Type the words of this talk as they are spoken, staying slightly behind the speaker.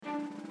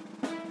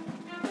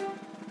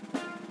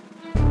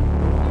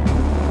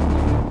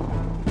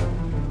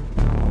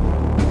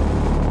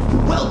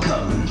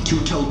to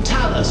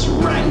Totalis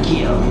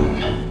Rankium.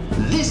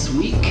 This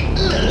week,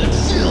 Millard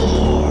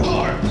Fillmore,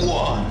 Part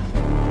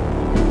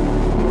 1.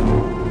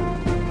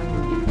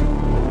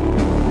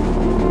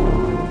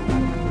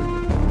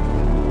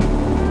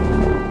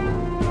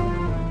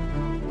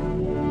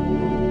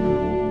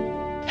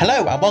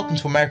 Hello and welcome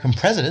to American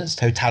Presidents,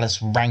 Totalis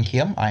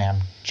Rankium. I am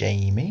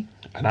Jamie.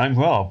 And I'm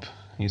Rob.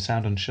 You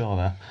sound unsure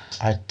there.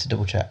 I had to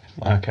double check.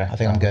 Okay. I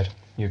think I'm good.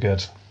 You're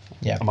good.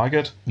 Yeah. Am I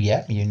good?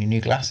 Yeah, you in your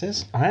new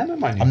glasses? I am in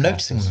my new I'm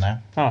glasses. noticing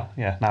them now. Oh,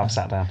 yeah, now I've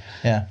sat down.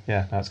 Yeah.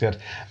 Yeah, that's good.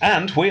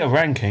 And we are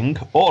ranking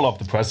all of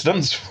the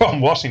presidents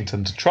from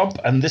Washington to Trump,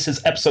 and this is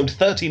episode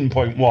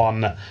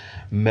 13.1,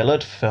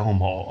 Millard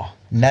Fillmore.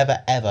 Never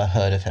ever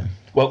heard of him.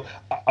 Well,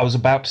 I was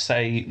about to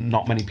say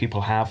not many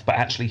people have, but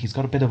actually he's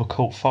got a bit of a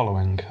cult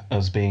following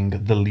as being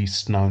the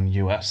least known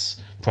US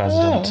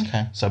president. Oh,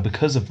 okay. So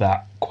because of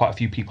that, quite a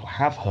few people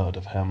have heard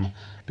of him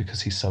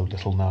because he's so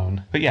little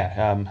known. But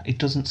yeah, it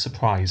doesn't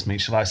surprise me,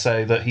 shall I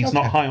say, that he's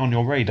not high on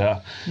your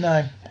radar.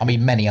 No. I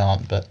mean, many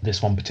aren't, but...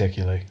 This one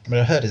particularly. I mean,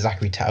 I've heard of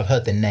Zachary Taylor. I've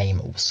heard the name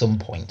at some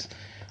point.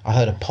 I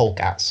heard of Polk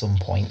at some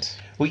point.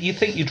 Well, you'd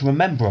think you'd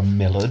remember a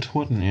Millard,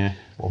 wouldn't you?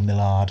 Or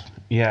Millard.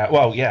 Yeah,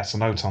 well, yes, a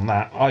note on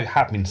that. I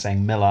have been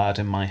saying Millard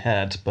in my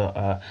head,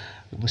 but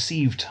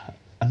received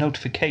a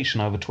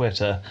notification over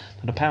Twitter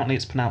that apparently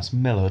it's pronounced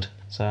Millard.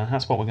 So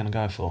that's what we're going to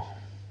go for.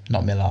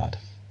 Not Millard.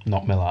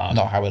 Not Millard.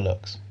 Not how it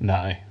looks.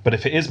 No. But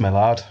if it is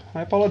Millard,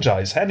 I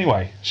apologise.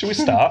 Anyway, shall we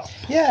start?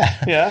 Yeah.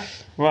 Yeah?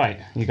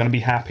 Right. You're going to be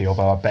happy,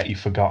 although I bet you've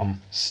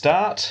forgotten.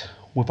 Start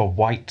with a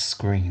white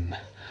screen.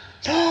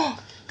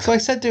 So I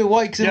said do it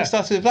white because it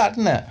started with black,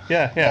 didn't it?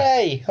 Yeah.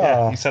 Hey! Yeah,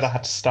 Oh. you said I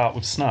had to start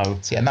with snow.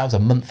 See, and that was a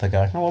month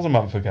ago. That was a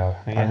month ago.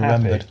 Are you I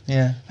remembered. happy?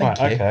 Yeah. Thank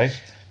you. Okay.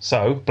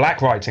 So,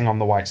 black writing on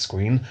the white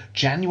screen,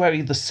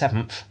 January the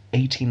 7th,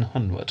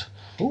 1800.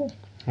 Ooh.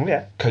 Oh,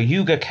 yeah.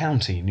 Cayuga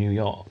County, New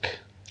York.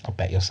 I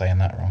bet you're saying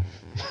that wrong.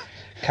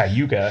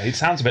 Cayuga. It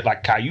sounds a bit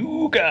like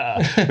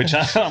Cayuga, which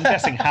I'm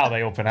guessing how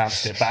they all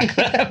pronounced it back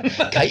then.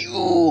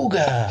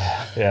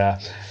 Cayuga! Yeah.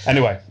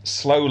 Anyway,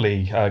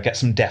 slowly get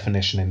some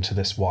definition into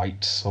this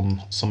white.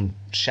 Some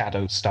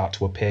shadows start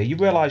to appear. You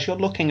realise you're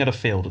looking at a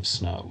field of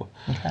snow.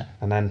 Okay.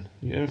 And then,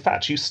 in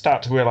fact, you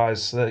start to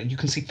realise that you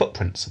can see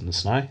footprints in the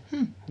snow.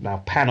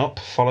 Now, pan up,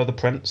 follow the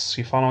prints.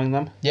 You following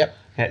them? Yep.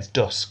 Yeah, it's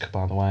dusk,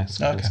 by the way. It's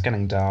Okay.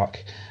 getting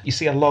dark. You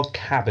see a log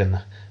cabin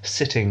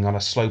sitting on a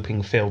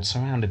sloping field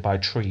surrounded by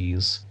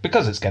trees.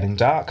 Because it's getting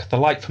dark, the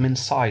light from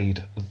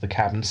inside of the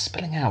cabin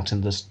spilling out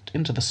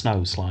into the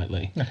snow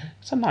slightly. Okay.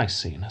 It's a nice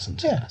scene,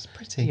 isn't it? Yeah, it's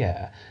pretty.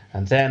 Yeah.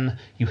 And then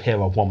you hear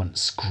a woman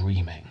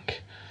screaming.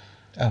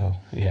 Oh,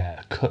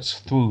 Yeah, cuts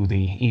through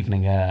the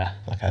evening air.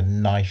 like a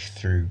knife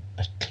through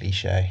a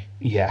cliche.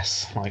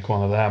 Yes, like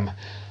one of them.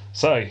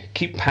 So,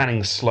 keep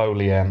panning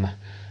slowly in.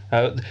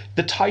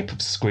 The type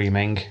of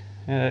screaming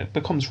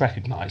becomes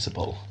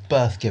recognisable.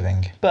 Birth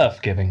giving.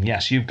 Birth giving,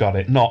 yes, you've got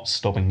it, not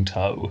stubbing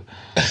toe.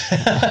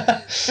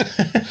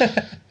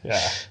 Yeah.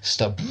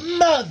 Stop.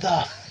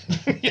 Mother!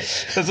 Yeah,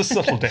 there's a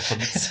subtle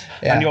difference,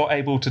 Yeah. and you're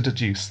able to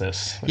deduce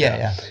this.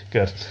 Yeah.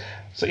 Good.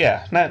 So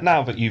yeah,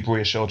 now that you've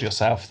reassured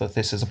yourself that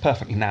this is a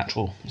perfectly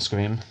natural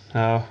scream,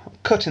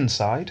 cut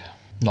inside.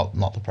 Not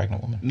the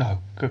pregnant woman. No,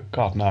 good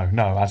God,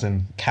 no, as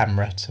in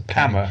Camera to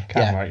camera,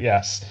 Yeah.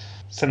 yes.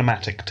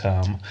 Cinematic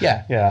term.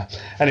 Yeah. Yeah.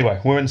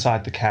 Anyway, we're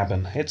inside the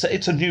cabin. It's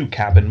a new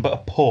cabin, but a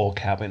poor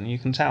cabin. You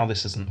can tell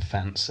this isn't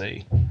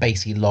fancy.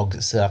 Basically logs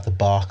that still have the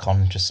bark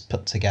on, just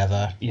put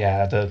together.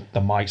 Yeah,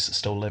 the mice are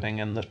still living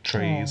in the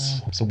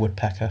trees. It's a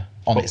woodpecker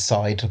on its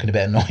side, looking a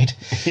bit annoyed.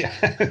 Yeah,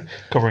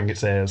 covering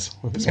its ears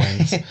with its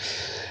wings.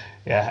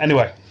 Yeah,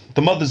 anyway,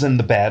 the mother's in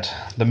the bed,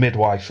 the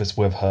midwife is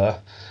with her,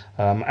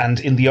 and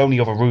in the only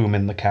other room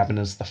in the cabin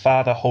is the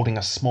father holding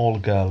a small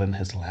girl in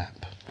his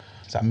lap.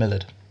 Is that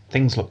Millard?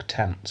 Things look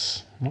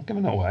tense. I'm not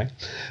giving it away.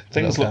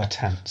 Things Little look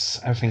girl. tense.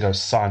 Everything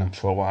goes silent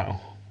for a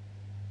while.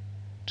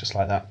 Just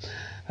like that.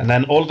 And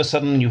then all of a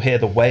sudden you hear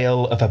the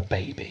wail of a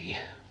baby.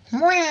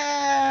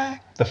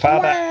 The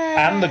father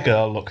and the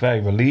girl look very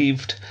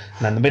relieved,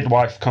 and then the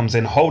midwife comes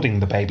in holding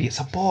the baby. It's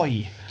a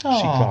boy, she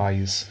Aw.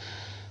 cries.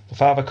 The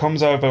father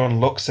comes over and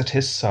looks at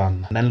his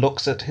son, and then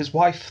looks at his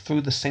wife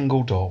through the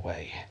single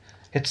doorway.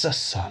 It's a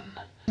son.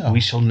 Oh.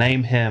 We shall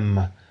name him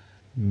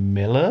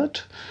Millard?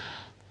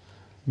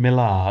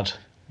 Millard.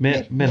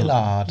 Millard.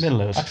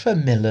 Millard. I prefer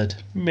Millard,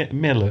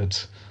 Millard.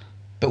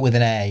 but with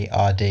an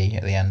A-R-D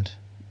at the end.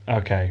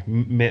 Okay.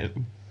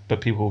 But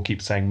people will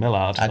keep saying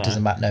Millard. That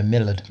doesn't matter. No,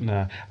 Millard.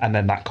 No. And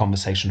then that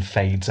conversation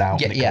fades out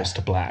and it Yeah. goes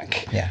to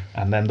black. Yeah.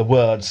 And then the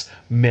words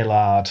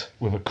Millard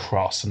with a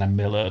cross and then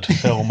Millard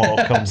Fillmore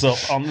comes up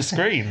on the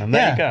screen. And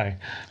there you go.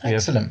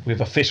 Excellent.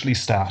 We've officially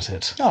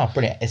started. Oh,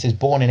 brilliant. It says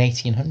born in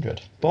 1800.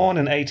 Born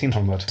in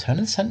 1800. Turn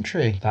of the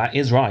century. That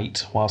is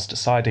right. Whilst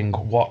deciding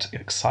what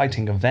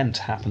exciting event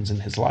happens in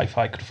his life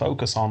I could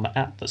focus on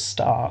at the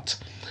start.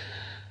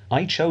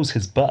 I chose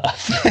his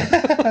birth.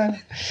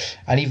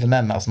 And even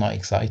then, that's not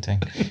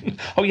exciting.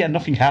 Oh yeah,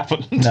 nothing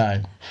happened.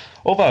 No.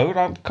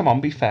 Although, come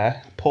on, be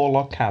fair. Poor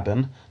log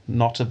cabin,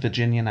 not a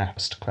Virginian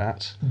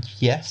aristocrat.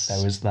 Yes.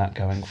 There is that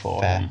going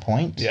for Fair him.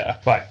 point. Yeah.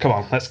 Right, come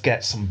on, let's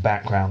get some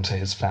background to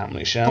his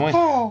family, shall we?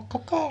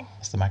 Caw.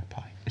 That's the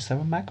magpie. Is there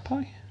a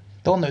magpie?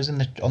 The one that was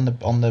in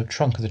on the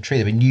trunk of the tree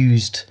that had been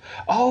used.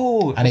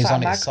 Oh, And was he's that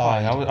on a its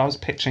magpie? side. I was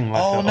picturing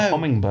like Oh, a no.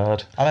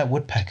 hummingbird. I meant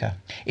woodpecker.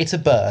 It's a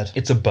bird.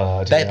 It's a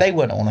bird. They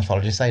weren't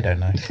ornithologists. They don't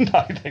know.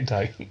 No, they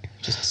don't.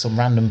 Just some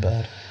random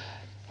bird.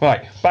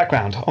 Right,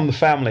 background on the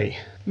family.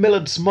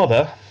 Millard's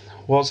mother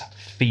was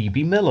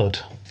Phoebe Millard.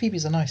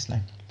 Phoebe's a nice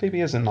name.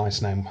 Phoebe is a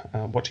nice name.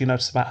 What do you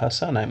notice about her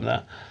surname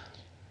there?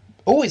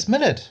 Oh, it's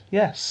Millard.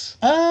 Yes.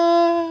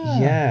 Ah.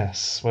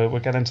 Yes, we'll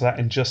get into that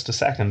in just a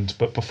second.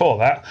 But before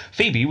that,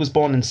 Phoebe was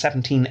born in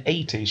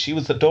 1780. She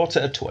was the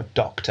daughter to a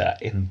doctor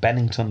in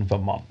Bennington,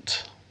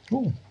 Vermont.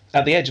 Ooh.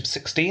 At the age of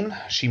 16,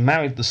 she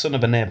married the son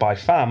of a nearby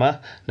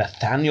farmer,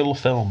 Nathaniel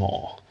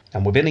Fillmore.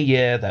 And within a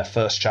year, their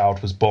first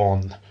child was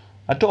born,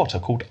 a daughter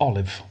called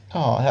Olive.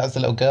 Oh, that was the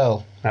little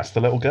girl. That's the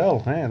little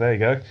girl. Yeah, there you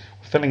go.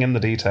 Filling in the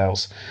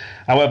details.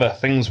 However,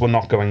 things were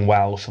not going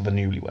well for the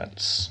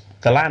newlyweds.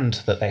 The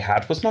land that they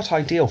had was not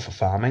ideal for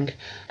farming.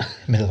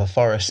 Middle of a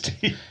forest.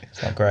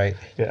 It's not great.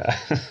 Yeah,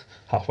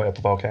 halfway up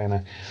a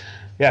volcano.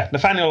 Yeah,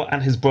 Nathaniel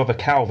and his brother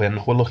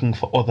Calvin were looking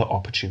for other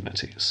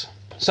opportunities.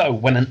 So,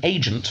 when an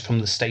agent from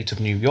the state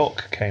of New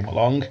York came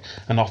along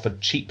and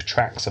offered cheap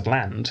tracts of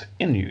land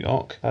in New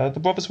York, the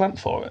brothers went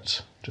for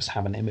it. Just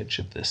have an image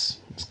of this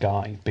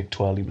guy, big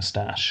twirly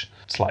moustache,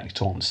 slightly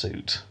torn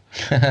suit,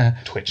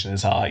 twitch in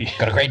his eye.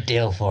 Got a great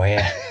deal for you.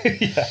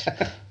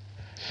 Yeah.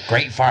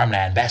 Great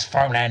farmland. Best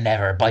farmland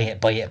ever. Buy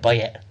it, buy it, buy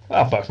it.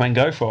 Well, both men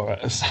go for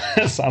it.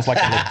 Sounds like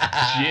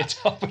a legit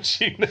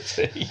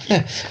opportunity.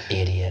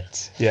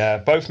 Idiot. Yeah,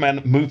 both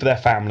men moved their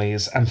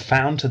families and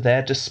found to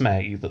their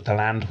dismay that the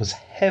land was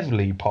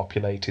heavily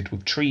populated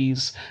with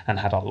trees and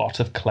had a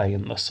lot of clay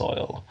in the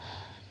soil.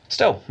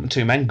 Still, the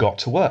two men got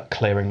to work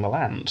clearing the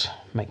land.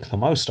 Make the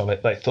most of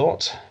it, they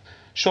thought.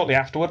 Shortly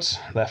afterwards,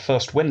 their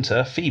first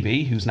winter,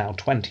 Phoebe, who's now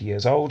 20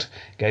 years old,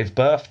 gave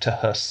birth to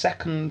her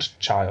second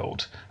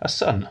child, a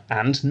son,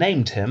 and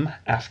named him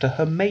after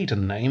her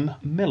maiden name,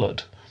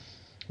 Millard,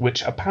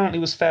 which apparently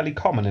was fairly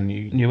common in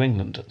New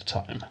England at the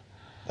time.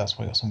 That's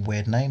why I got some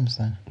weird names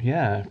then.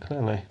 Yeah,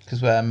 clearly.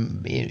 Because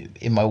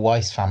in my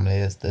wife's family,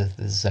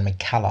 there's a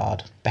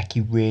McCallard.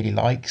 Becky really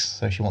likes,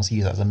 so she wants to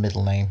use that as a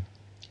middle name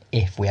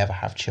if we ever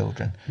have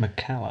children.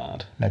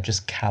 McCallard. No,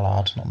 just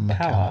Callard, not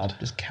McCallard. Callard.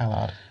 Just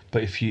Callard.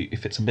 But if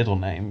it's a middle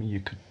name, you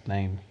could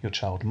name your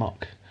child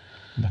Muck.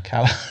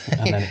 McCallard.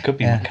 And then it could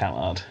be Yeah.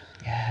 McCallard.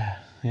 Yeah.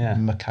 Yeah.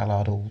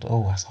 McCallard old.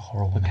 Oh, that's a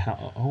horrible name.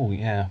 Oh,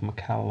 yeah,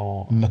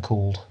 McCallard.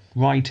 McCalled.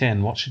 Write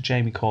in, what should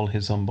Jamie call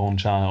his unborn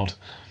child?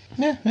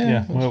 Yeah.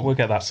 Yeah, we'll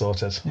get that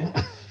sorted.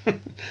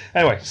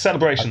 Anyway,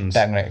 celebrations.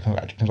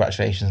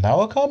 Congratulations now.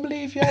 I can't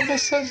believe you have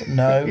this son.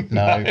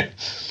 No.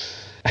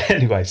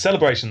 Anyway,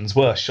 celebrations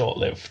were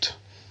short-lived.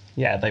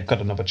 Yeah, they've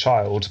got another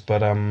child, but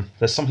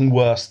there's something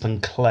worse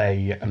than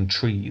clay and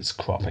trees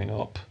cropping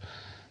up.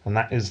 And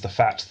that is the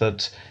fact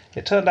that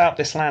it turned out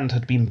this land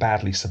had been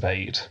badly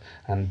surveyed,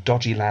 and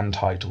dodgy land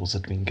titles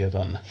had been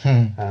given,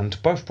 and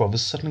both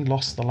brothers suddenly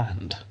lost the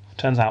land.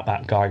 Turns out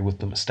that guy with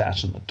the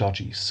moustache and the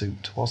dodgy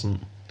suit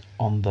wasn't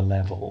on the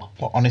level.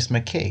 What, Honest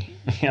McKee?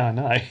 Yeah, I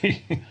know.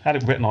 He had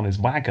it written on his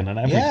wagon and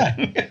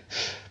everything. Yeah.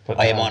 But,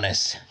 I am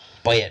honest.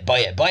 Buy it, buy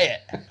it, buy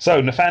it.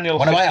 So Nathaniel...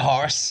 Want to buy a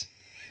horse?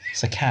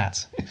 It's a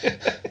cat.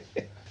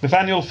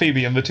 Nathaniel,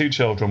 Phoebe and the two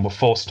children were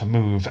forced to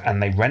move,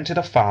 and they rented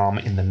a farm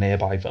in the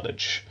nearby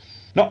village.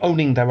 Not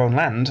owning their own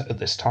land at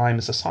this time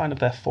is a sign of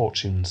their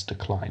fortunes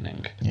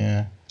declining.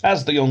 Yeah.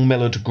 As the young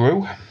Millard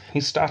grew, he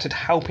started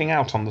helping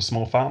out on the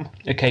small farm.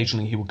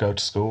 Occasionally he would go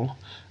to school,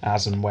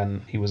 as and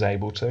when he was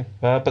able to.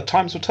 But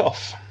times were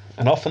tough,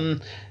 and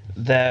often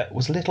there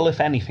was little, if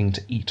anything,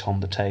 to eat on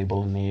the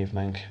table in the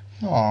evening.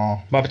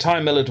 Aww. By the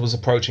time Millard was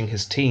approaching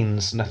his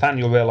teens,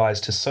 Nathaniel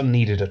realised his son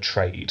needed a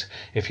trade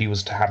if he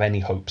was to have any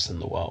hopes in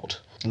the world.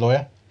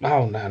 Lawyer?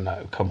 Oh,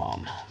 no, come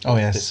on. Oh,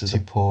 yes, This is too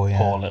a poor, yeah.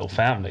 poor little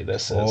family,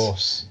 this Of is.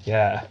 course.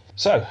 Yeah.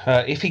 So,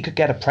 if he could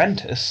get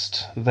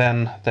apprenticed,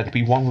 then there'd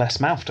be one less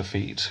mouth to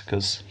feed,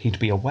 because he'd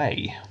be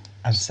away.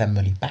 And send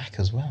money back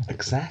as well.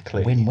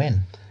 Exactly.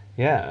 Win-win.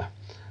 Yeah.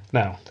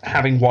 Now,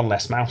 having one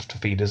less mouth to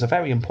feed is a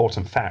very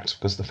important fact,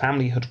 because the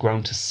family had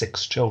grown to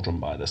 6 children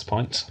by this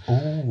point.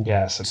 Ooh.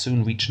 Yes, and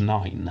soon reached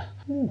 9.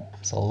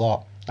 That's a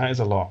lot. That is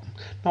a lot.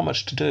 Not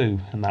much to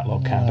do in that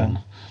log cabin.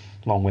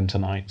 Long winter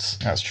nights.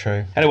 That's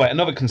true. Anyway,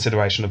 another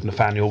consideration of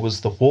Nathaniel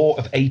was the War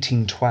of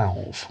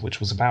 1812,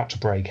 which was about to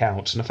break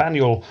out.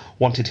 Nathaniel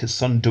wanted his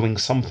son doing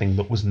something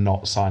that was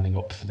not signing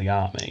up for the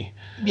army.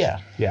 Yeah.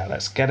 Yeah,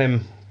 let's get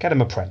him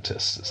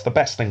apprentice. It's the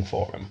best thing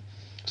for him.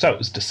 So it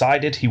was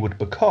decided he would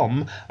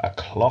become a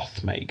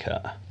cloth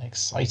maker.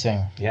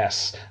 Exciting.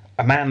 Yes.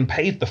 A man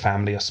paid the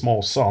family a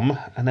small sum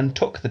and then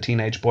took the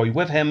teenage boy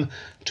with him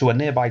to a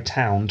nearby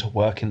town to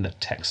work in the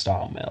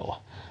textile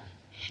mill.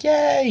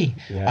 Yay!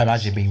 Yes. I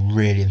imagine him being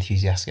really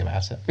enthusiastic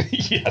about it.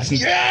 Yes.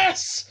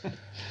 Yes!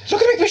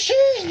 Look at big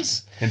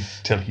machines!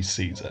 Until he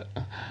sees it.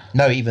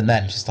 No, even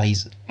then, just like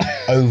he's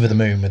over the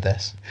moon with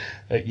this.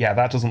 Yeah,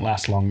 that doesn't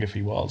last long if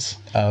he was.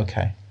 Oh,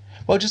 okay.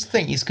 Well, just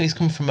think, he's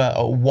come from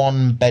a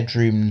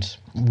one-bedroomed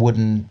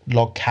wooden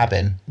log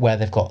cabin where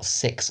they've got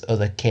 6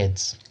 other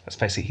kids. Let's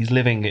face it, he's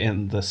living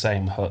in the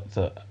same hut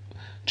that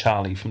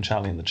Charlie from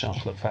Charlie and the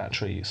Chocolate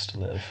Factory used to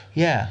live.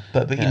 Yeah,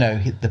 but you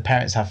know, the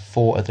parents have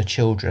 4 other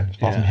children,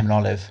 apart from him and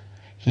Olive.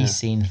 He's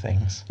seen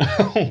things.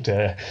 Oh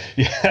dear.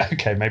 Yeah,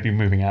 okay, maybe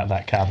moving out of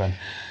that cabin.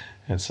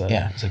 It's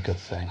a good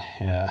thing,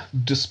 yeah.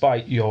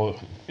 Despite your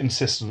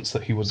insistence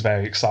that he was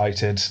very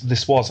excited,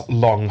 this was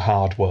long,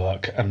 hard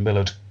work, and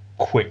Millard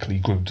quickly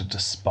grew to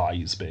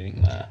despise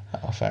being there.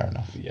 Oh, fair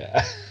enough.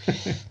 Yeah.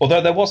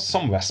 Although there was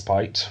some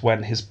respite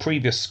when his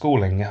previous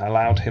schooling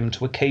allowed him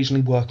to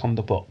occasionally work on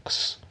the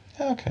books.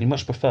 Okay. He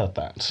much preferred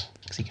that.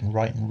 Because he can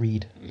write and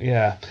read.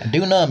 Yeah. And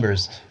do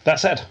numbers. That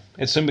said,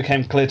 it soon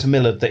became clear to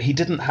Millard that he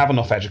didn't have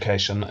enough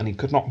education and he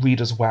could not read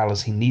as well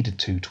as he needed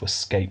to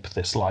escape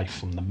this life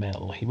from the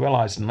mill. He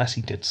realised unless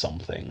he did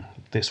something,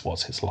 this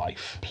was his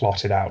life,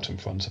 plotted out in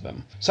front of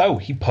him. So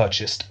he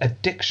purchased a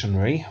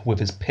dictionary with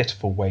his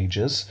pitiful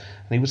wages,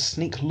 and he would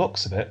sneak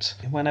looks of it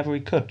whenever he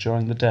could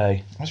during the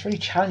day. It's really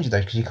challenging, though,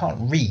 because you can't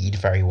read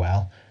very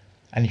well,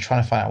 and you're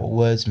trying to find out what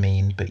words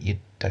mean, but you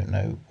don't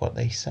know what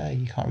they say.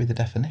 You can't read the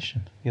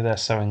definition. You're there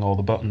sewing all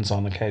the buttons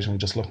on, occasionally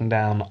just looking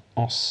down.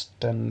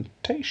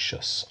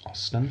 Ostentatious.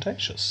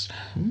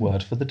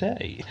 Word for the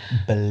day.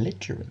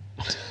 Belligerent.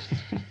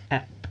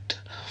 Apt.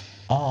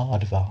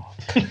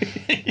 Aardvark.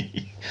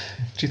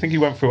 Do you think he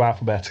went through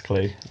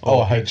alphabetically?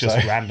 I hope he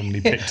just so.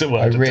 randomly picked a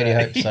word I a really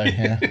day? hope so,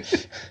 yeah.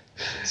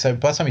 So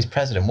by the time he's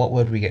president, what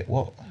word would we get?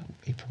 What?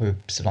 He'd probably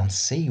sit on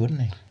C,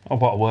 wouldn't he? Oh,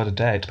 what, a word a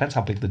day? It depends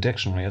how big the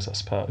dictionary is, I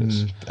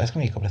suppose. There's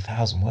going to be a couple of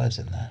thousand words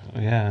in there.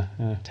 Yeah.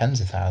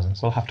 Tens of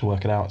thousands. We'll have to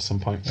work it out at some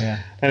point.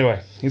 Yeah.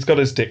 Anyway, he's got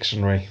his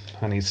dictionary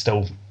and he's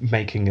still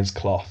making his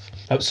cloth.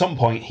 At some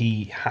point,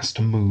 he has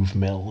to move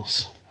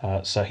mills.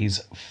 So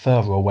he's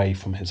further away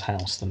from his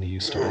house than he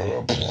used to be.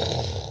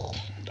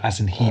 As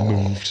in, he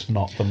moved,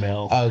 not the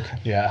mill. Oh, okay.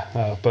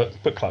 Yeah,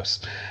 but close.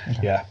 Okay.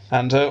 Yeah.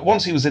 And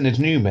once he was in his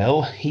new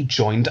mill, he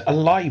joined a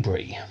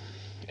library.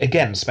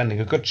 Again,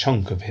 spending a good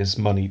chunk of his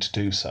money to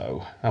do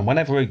so. And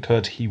whenever he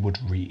could, he would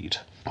read.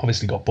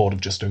 Obviously got bored of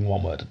just doing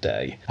 1 word a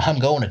day. I'm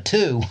going to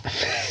 2.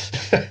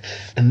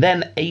 And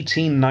then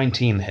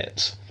 1819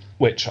 hit,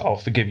 which I'll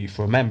forgive you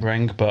for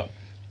remembering, but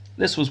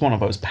this was one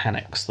of those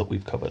panics that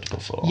we've covered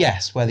before.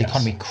 Yes, where the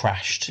economy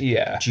crashed.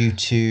 Yeah. Due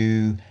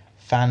to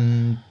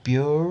Van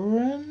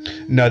Buren?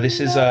 No, this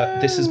is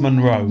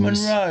Monroe's.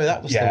 Monroe,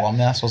 that was the one.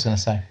 That's what I was going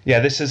to say.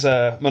 Yeah, this is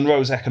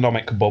Monroe's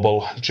economic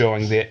bubble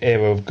during the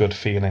era of good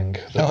feeling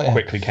that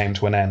quickly came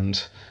to an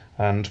end.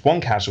 And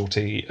one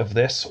casualty of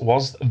this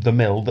was the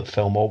mill that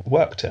Fillmore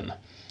worked in.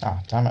 Oh,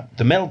 damn it.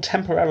 The mill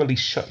temporarily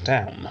shut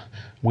down.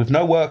 With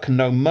no work and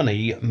no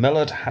money,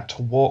 Millard had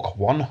to walk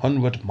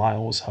 100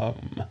 miles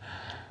home.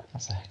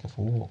 That's a heck of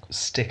a walk.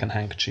 Stick and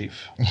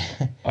handkerchief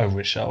over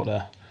his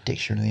shoulder.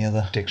 Dictionary in the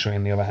other. Dictionary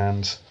in the other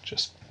hand.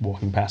 Just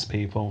walking past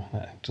people.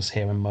 Just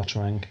hear him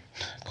muttering.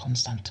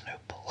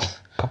 Constantinople.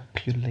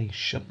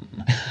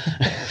 Copulation.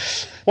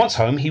 Once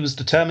home, he was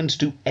determined to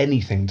do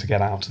anything to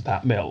get out of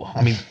that mill.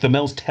 I mean, the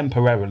mill's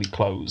temporarily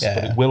closed,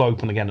 but it will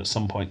open again at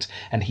some point,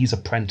 and he's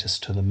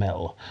apprenticed to the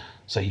mill.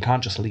 So he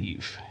can't just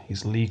leave.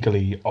 He's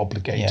legally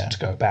obligated to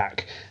go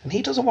back. And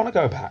he doesn't want to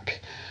go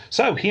back.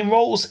 So he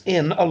enrolls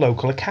in a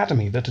local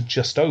academy that had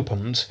just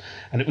opened.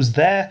 And it was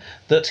there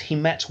that he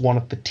met one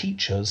of the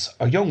teachers,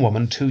 a young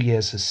woman 2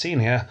 years his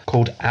senior,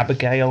 called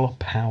Abigail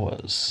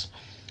Powers.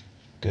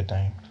 Good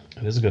name.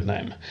 It is a good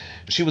name.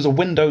 She was a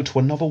window to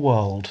another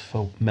world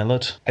for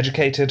Millard.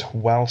 Educated,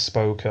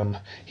 well-spoken,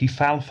 he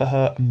fell for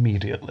her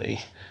immediately.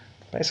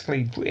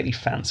 Basically, really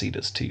fancied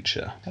his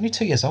teacher. Only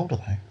 2 years older,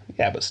 though.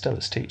 Yeah, but still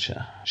his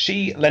teacher.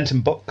 She lent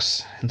him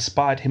books,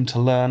 inspired him to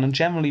learn, and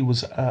generally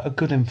was a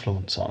good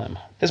influence on him.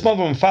 His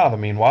mother and father,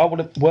 meanwhile,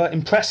 were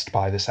impressed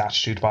by this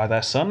attitude by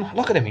their son.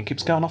 Look at him, he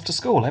keeps going off to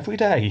school every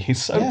day.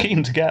 He's so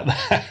keen to get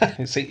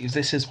there. See,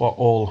 this is what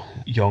all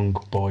young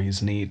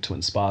boys need to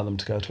inspire them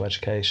to go to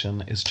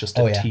education, is just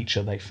a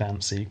teacher they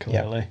fancy,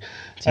 clearly.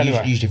 It's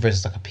usually for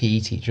us like a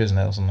PE teacher, isn't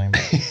it, or something?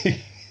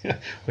 Well,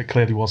 it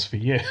clearly was for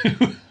you.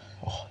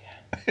 Oh,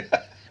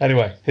 yeah.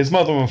 Anyway, his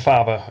mother and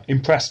father,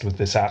 impressed with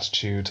this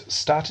attitude,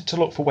 started to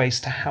look for ways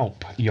to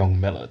help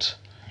young Millard.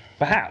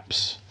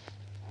 Perhaps,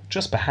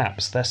 just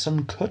perhaps, their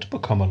son could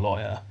become a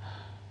lawyer.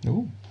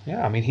 Ooh.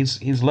 Yeah, I mean,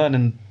 he's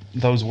learning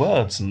those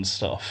words and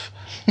stuff.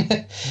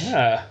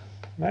 Yeah,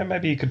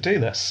 maybe he could do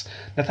this.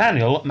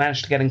 Nathaniel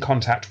managed to get in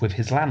contact with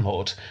his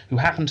landlord, who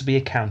happened to be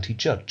a county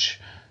judge.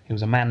 He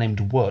was a man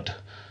named Wood.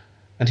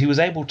 And he was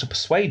able to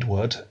persuade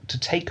Wood to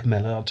take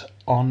Millard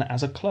on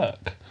as a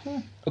clerk.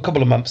 A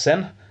couple of months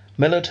in,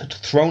 Millard had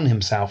thrown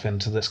himself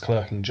into this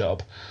clerking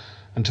job,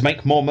 And to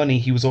make more money,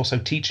 he was also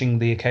teaching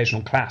the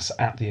occasional class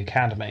at the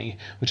academy,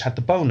 which had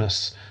the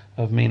bonus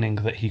of meaning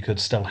that he could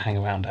still hang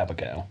around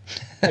Abigail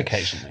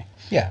occasionally.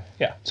 Yeah.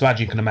 Yeah, so as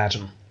you can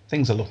imagine,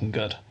 things are looking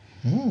good.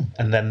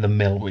 And then the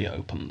mill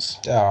reopens.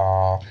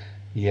 Ah.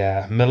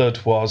 Yeah,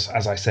 Millard was,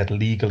 as I said,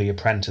 legally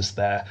apprenticed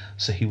there,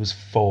 so he was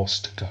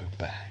forced to go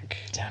back.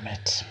 Damn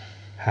it.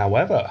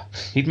 However,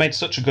 he'd made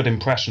such a good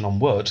impression on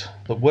Wood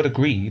that Wood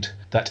agreed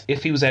that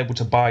if he was able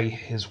to buy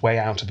his way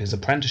out of his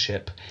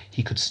apprenticeship,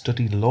 he could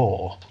study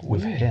law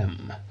with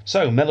him.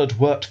 So Millard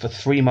worked for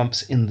 3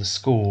 months in the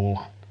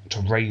school to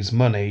raise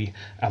money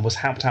and was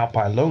helped out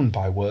by a loan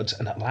by Wood,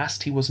 and at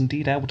last he was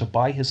indeed able to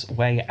buy his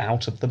way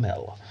out of the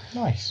mill.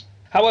 Nice.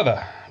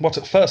 However, what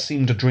at first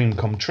seemed a dream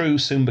come true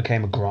soon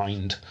became a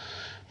grind.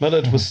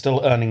 Millard was still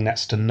earning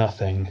next to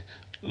nothing,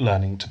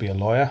 learning to be a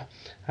lawyer,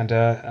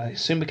 and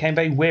soon became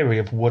very weary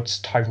of Wood's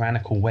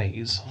tyrannical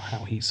ways, or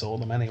how he saw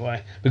them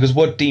anyway, because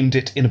Wood deemed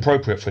it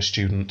inappropriate for a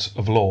student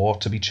of law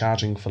to be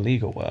charging for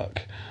legal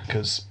work,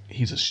 because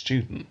he's a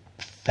student.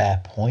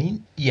 Fair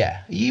point.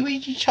 Yeah, you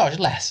charge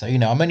less. So,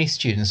 I'm only a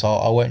student, so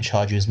I won't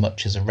charge you as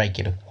much as a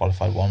regular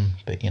qualified one,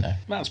 but,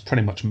 That's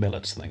pretty much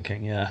Millard's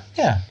thinking, yeah.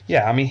 Yeah.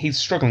 Yeah, I mean, he's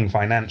struggling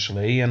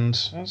financially, and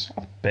there's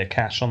a bit of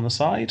cash on the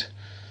side.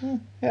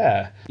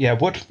 Yeah. Yeah,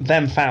 Wood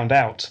then found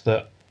out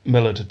that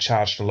Millard had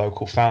charged a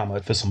local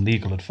farmer for some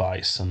legal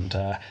advice, and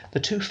the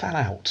two fell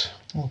out.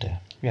 Oh, dear.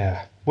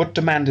 Yeah. Wood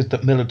demanded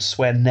that Millard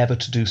swear never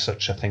to do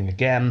such a thing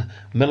again.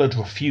 Millard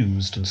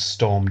refused and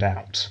stormed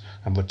out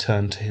and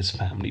returned to his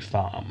family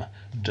farm,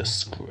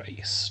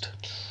 disgraced.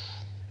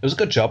 It was a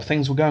good job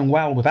things were going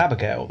well with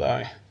Abigail,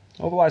 though.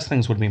 Otherwise,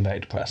 things would have been very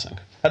depressing.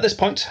 At this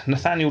point,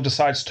 Nathaniel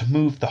decides to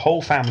move the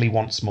whole family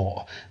once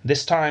more.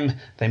 This time,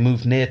 they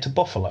move near to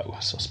Buffalo,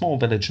 so a small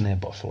village near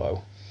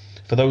Buffalo.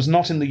 For those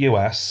not in the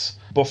US,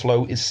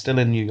 Buffalo is still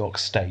in New York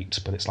State,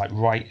 but it's like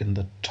right in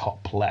the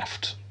top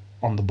left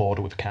on the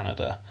border with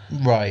Canada.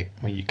 Right.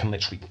 Where you can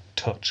literally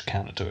touch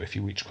Canada if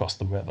you reach across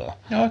the river.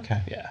 Oh,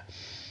 okay. Yeah.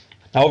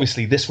 Now,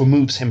 obviously, this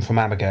removes him from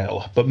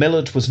Abigail, but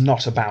Millard was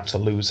not about to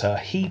lose her.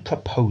 He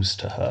proposed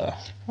to her.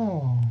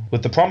 Oh.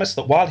 With the promise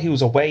that while he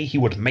was away, he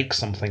would make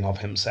something of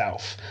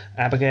himself.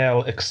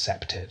 Abigail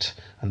accepted,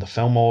 and the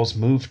Fillmores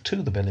moved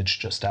to the village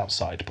just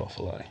outside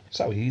Buffalo.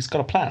 So he's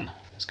got a plan.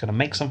 He's going to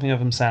make something of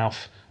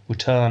himself,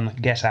 return,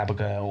 get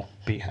Abigail,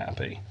 be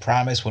happy.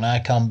 Promise when I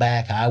come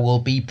back, I will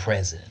be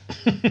present.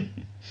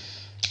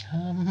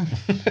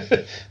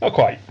 Not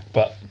quite,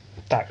 but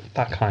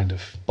that kind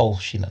of...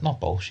 Bullshit,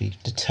 not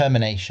bullshit.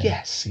 Determination.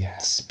 Yes,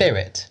 yes.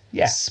 Spirit.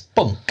 Yeah.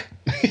 Spunk.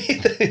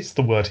 It's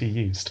the word he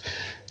used.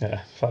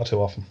 Yeah, far too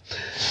often.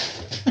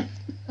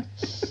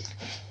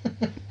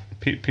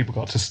 People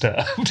got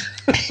disturbed.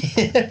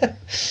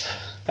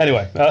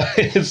 Anyway,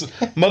 his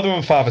mother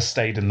and father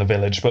stayed in the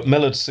village, but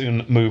Millard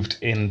soon moved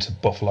into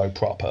Buffalo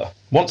proper.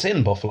 Once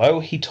in Buffalo,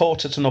 he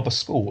taught at another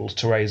school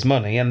to raise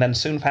money, and then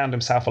soon found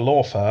himself a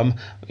law firm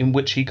in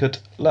which he could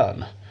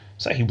learn.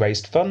 So he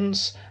raised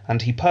funds,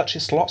 and he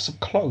purchased lots of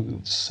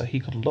clothes so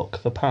he could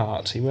look the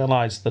part. He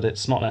realised that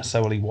it's not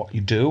necessarily what you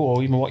do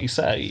or even what you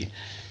say.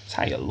 It's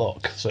how you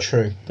look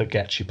that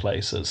gets you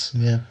places.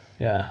 Yeah.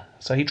 Yeah.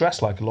 So he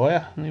dressed like a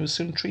lawyer, and he was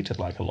soon treated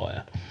like a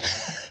lawyer.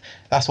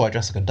 That's why I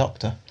dress like a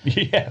doctor.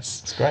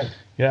 Yes. It's great.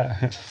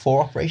 Yeah.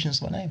 4 operations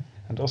to my name.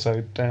 And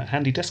also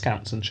handy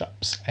discounts in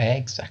shops.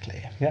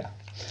 Exactly. Yeah.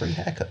 Free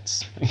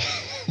haircuts.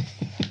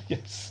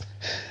 Yes.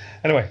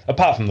 Anyway,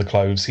 apart from the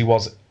clothes, he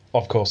was,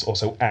 of course,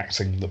 also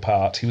acting the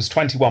part. He was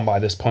 21 by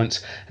this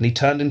point, and he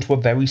turned into a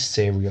very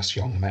serious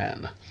young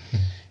man.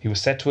 He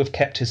was said to have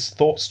kept his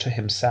thoughts to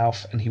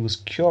himself, and he was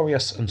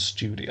curious and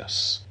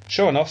studious.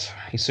 Sure enough,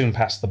 he soon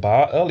passed the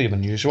bar, earlier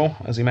than usual,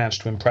 as he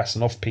managed to impress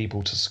enough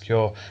people to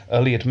secure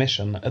early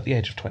admission at the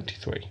age of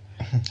 23.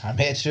 I'm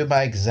here to do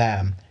my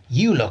exam.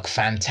 You look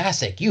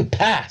fantastic. You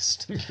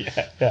passed.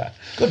 Yeah.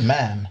 Good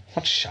man.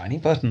 What shiny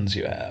buttons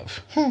you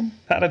have.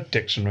 Had a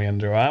dictionary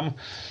under your arm.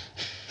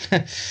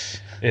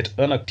 It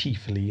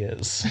unequivocally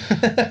is.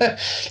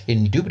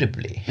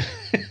 Indubitably.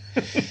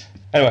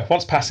 Anyway,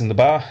 once passing the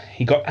bar,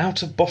 he got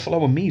out of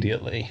Buffalo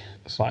immediately.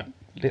 It's like,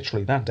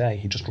 literally that day,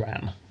 he just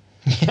ran.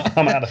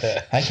 I'm out of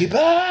here. Thank you,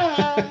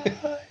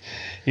 bye.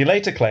 He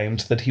later claimed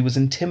that he was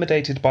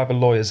intimidated by the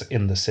lawyers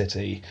in the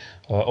city,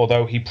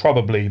 although he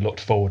probably looked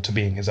forward to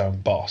being his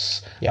own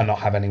boss and not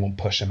have anyone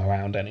push him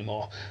around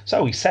anymore.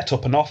 So he set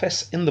up an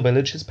office in the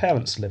village his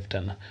parents lived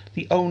in,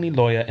 the only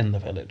lawyer in the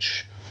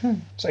village.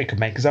 So he could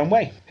make his own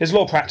way. His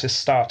law practice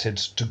started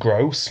to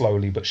grow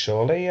slowly but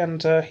surely,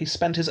 and he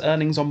spent his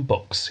earnings on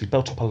books. He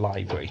built up a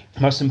library.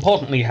 Most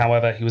importantly,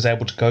 however, he was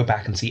able to go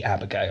back and see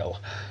Abigail.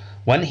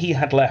 When he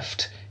had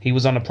left, he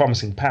was on a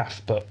promising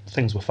path, but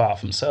things were far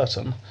from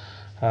certain.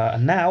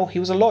 And now he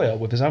was a lawyer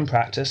with his own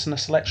practice and a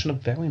selection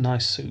of very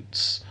nice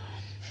suits.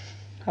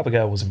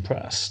 Abigail was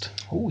impressed.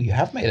 Oh, you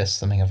have made us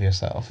something of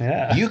yourself.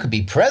 Yeah. You could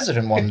be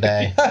president one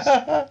day.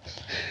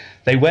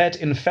 They wed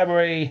in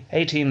February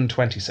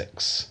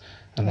 1826,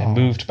 and they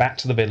moved back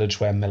to the village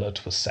where Millard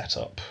was set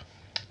up.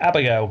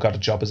 Abigail got a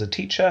job as a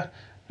teacher,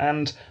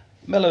 and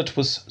Millard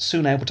was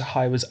soon able to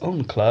hire his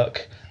own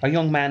clerk, a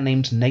young man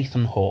named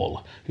Nathan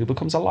Hall, who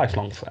becomes a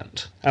lifelong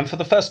friend. And for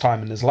the first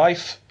time in his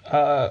life,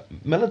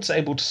 Millard's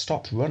able to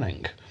stop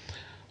running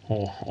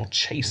or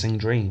chasing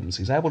dreams.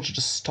 He's able to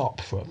just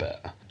stop for a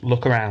bit,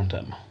 look around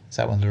him. Is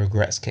that when the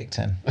regrets kicked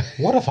in?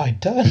 What have I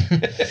done?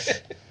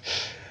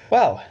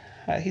 Well,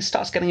 he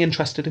starts getting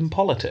interested in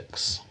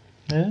politics.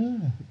 Yeah.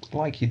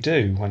 Like you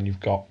do when you've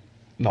got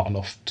not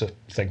enough to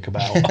think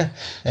about.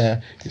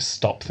 Yeah. You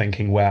stop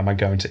thinking, where am I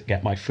going to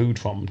get my food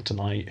from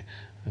tonight?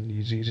 And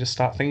you just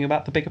start thinking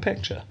about the bigger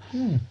picture.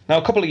 Now,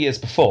 a couple of years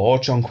before,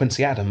 John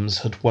Quincy Adams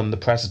had won the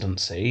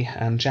presidency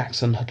and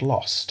Jackson had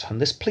lost, and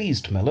this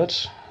pleased Millard.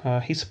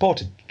 He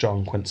supported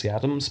John Quincy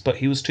Adams, but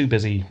he was too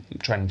busy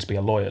training to be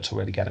a lawyer to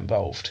really get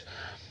involved.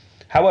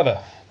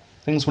 However,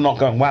 things were not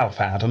going well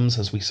for Adams,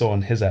 as we saw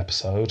in his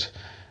episode,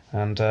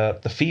 and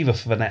the fever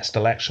for the next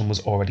election was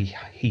already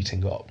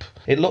heating up.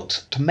 It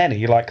looked to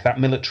many like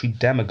that military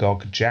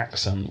demagogue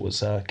Jackson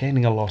was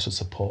gaining a lot of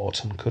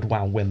support and could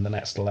well win the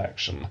next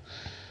election.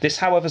 This,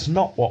 however, is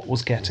not what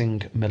was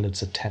getting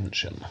Millard's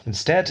attention.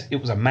 Instead, it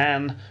was a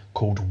man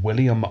called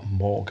William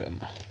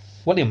Morgan.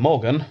 William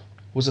Morgan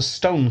was a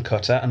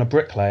stonecutter and a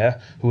bricklayer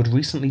who had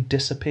recently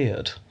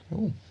disappeared.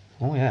 Ooh.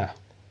 Oh, yeah.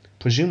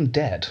 Presumed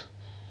dead.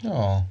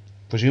 Oh.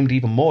 Presumed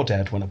even more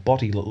dead when a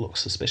body that looked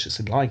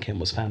suspiciously like him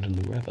was found in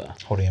the river.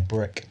 Holding a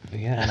brick.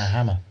 Yeah. And a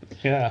hammer.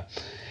 Yeah.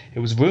 It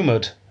was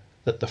rumoured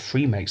that the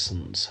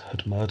Freemasons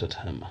had murdered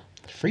him.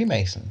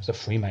 Freemasons? The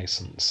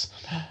Freemasons.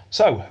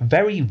 So,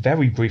 very,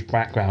 very brief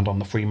background on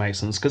the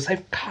Freemasons, because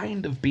they've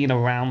kind of been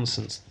around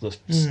since the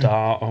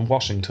start, and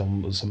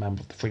Washington was a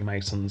member of the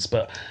Freemasons,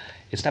 but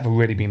it's never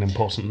really been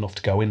important enough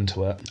to go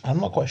into it. I'm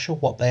not quite sure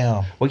what they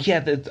are. Well,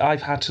 yeah,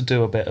 I've had to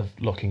do a bit of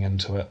looking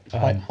into it.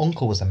 My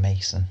uncle was a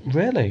Mason.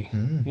 Really?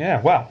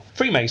 Yeah, well,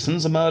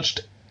 Freemasons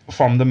emerged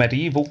from the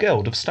medieval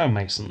guild of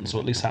stonemasons, or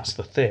at least that's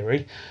the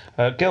theory.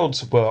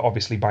 Guilds were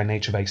obviously by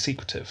nature very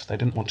secretive. They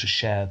didn't want to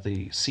share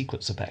the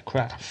secrets of their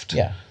craft.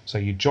 Yeah. So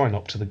you'd join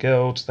up to the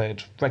guild,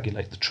 they'd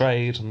regulate the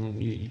trade,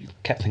 and you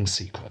kept things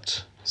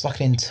secret. It's like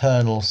an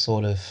internal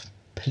sort of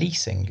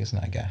policing, isn't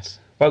it, I guess?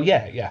 Well,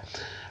 yeah.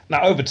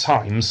 Now, over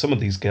time, some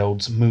of these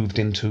guilds moved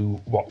into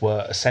what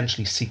were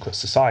essentially secret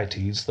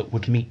societies that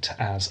would meet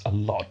as a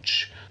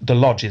lodge. The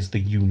lodge is the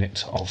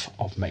unit of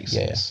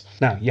Masons.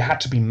 Yeah. Now, you had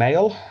to be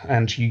male,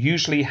 and you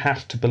usually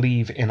have to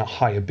believe in a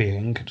higher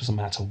being. It doesn't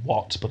matter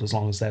what, but as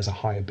long as there's a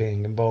higher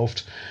being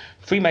involved.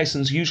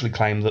 Freemasons usually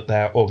claim that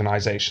their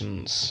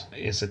organisations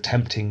is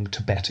attempting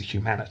to better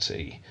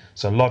humanity.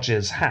 So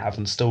lodges have,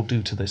 and still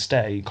do to this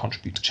day,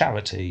 contribute to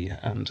charity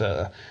and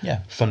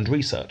fund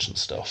research and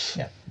stuff.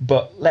 Yeah.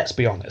 But let's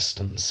be honest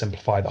and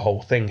simplify the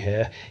whole thing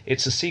here.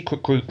 It's a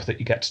secret group that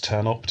you get to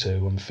turn up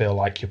to and feel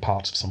like you're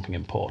part of something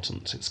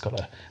important. It's got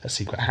a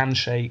secret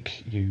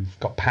handshake, you've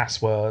got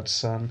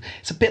passwords, and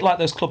it's a bit like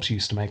those clubs you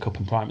used to make up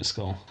in primary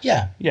school.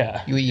 Yeah.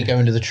 Yeah. You go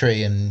into the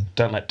tree and...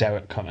 Don't let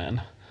Derek come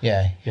in.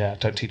 Yeah. Yeah,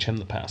 don't teach him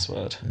the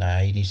password.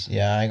 No, you need to...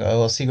 Yeah, I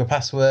got a secret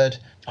password.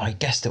 Oh, I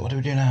guessed it. What do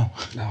we do now?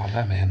 Oh,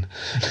 let me in.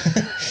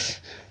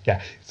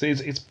 Yeah, so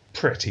it's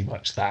pretty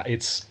much that.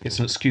 It's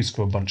an excuse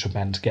for a bunch of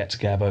men to get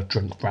together,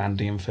 drink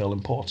brandy, and feel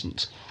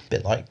important.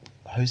 Bit like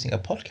hosting a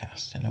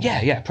podcast, in a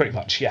way. Yeah, pretty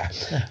much, yeah.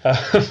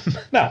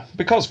 Now,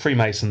 because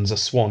Freemasons are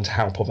sworn to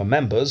help other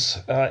members,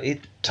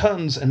 it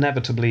turns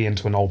inevitably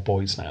into an old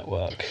boys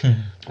network.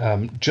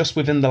 Just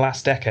within the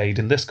last decade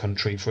in this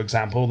country, for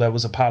example, there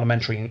was a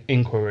parliamentary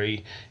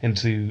inquiry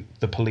into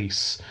the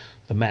police,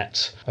 the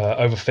Met,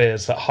 over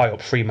fears that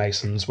high-up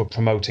Freemasons were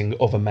promoting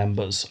other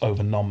members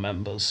over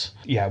non-members.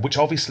 Yeah, which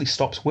obviously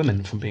stops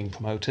women from being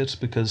promoted,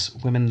 because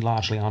women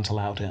largely aren't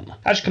allowed in.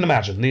 As you can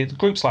imagine, the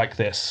groups like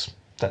this,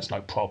 there's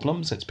no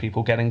problems. It's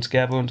people getting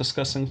together and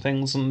discussing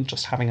things and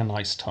just having a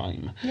nice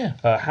time.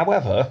 Yeah.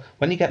 However,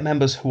 when you get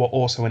members who are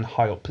also in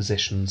high-up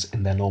positions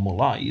in their normal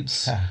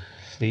lives,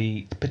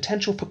 the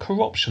potential for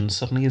corruption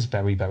suddenly is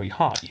very, very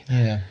high.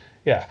 Yeah.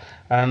 Yeah,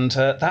 and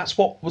that's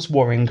what was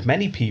worrying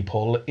many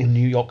people in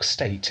New York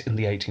State in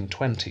the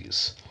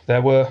 1820s.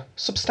 There were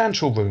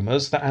substantial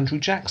rumours that Andrew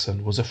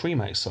Jackson was a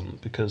Freemason,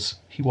 because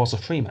he was a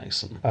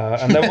Freemason.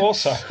 And there were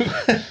also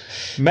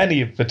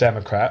many of the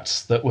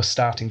Democrats that were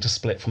starting to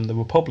split from the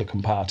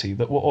Republican Party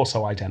that were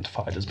also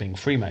identified as being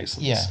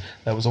Freemasons. Yeah.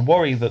 There was a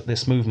worry that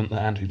this movement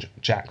that Andrew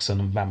Jackson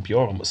and Van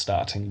Buren were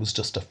starting was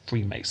just a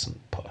Freemason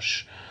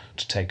push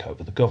to take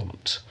over the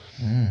government.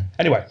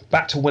 Anyway,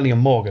 back to William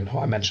Morgan, who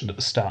I mentioned at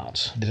the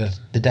start.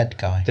 The dead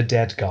guy. The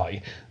dead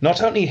guy.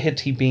 Not only had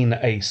he been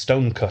a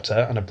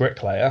stonecutter and a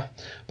bricklayer,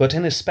 but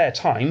in his spare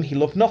time he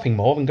loved nothing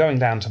more than going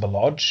down to the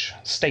lodge,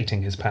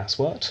 stating his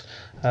password,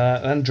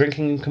 and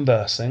drinking and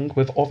conversing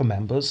with other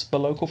members of the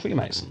local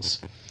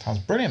Freemasons. Sounds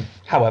brilliant.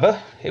 However,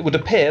 it would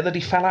appear that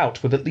he fell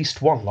out with at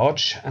least one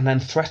lodge and then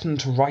threatened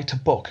to write a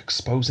book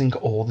exposing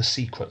all the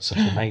secrets of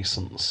the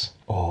Masons.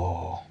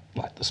 Oh.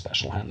 Like the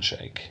special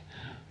handshake.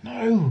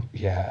 No.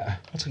 Yeah.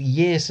 That took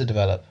years to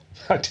develop.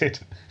 I did.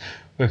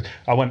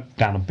 I went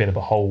down a bit of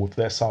a hole with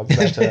this. I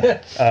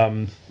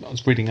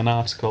was reading an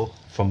article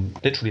from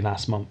literally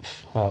last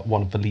month.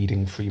 One of the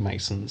leading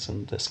Freemasons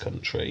in this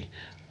country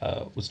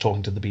was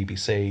talking to the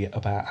BBC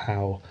about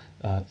how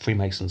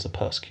Freemasons are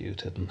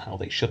persecuted and how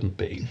they shouldn't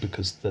be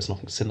because there's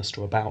nothing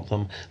sinister about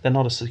them. They're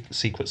not a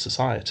secret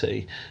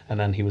society. And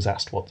then he was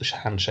asked what the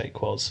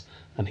handshake was,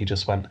 and he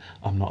just went,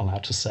 "I'm not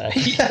allowed to say."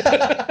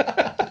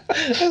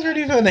 That's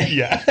really funny.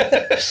 Yeah.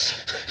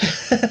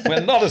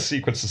 We're not a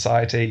secret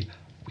society.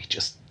 We're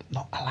just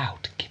not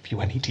allowed to give you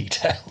any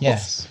details.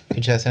 Yes. Could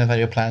you tell us anything about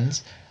your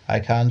plans? I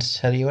can't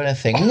tell you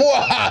anything.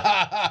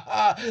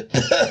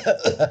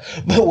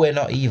 But we're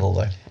not evil,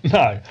 though.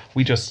 No,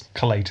 we just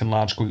collate in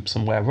large groups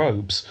and wear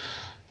robes.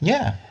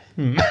 Yeah.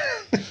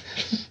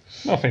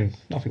 Nothing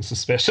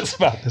suspicious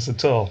about this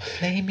at all.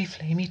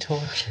 Flamey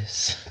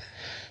torches.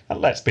 And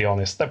let's be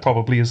honest, there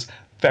probably is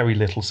very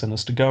little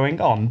sinister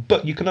going on,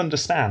 but you can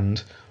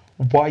understand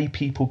why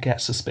people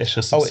get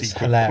suspicious of it's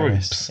secret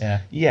hilarious.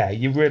 groups. Yeah,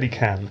 you really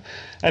can.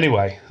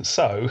 Anyway,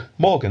 so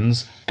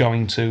Morgan's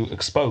going to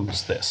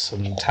expose this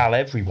and tell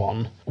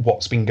everyone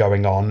what's been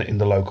going on in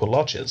the local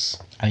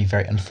lodges. And he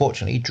very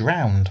unfortunately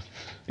drowned.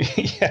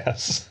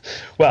 Yes.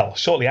 Well,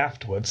 shortly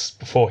afterwards,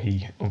 before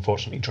he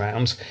unfortunately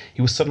drowned,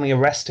 he was suddenly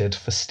arrested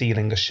for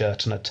stealing a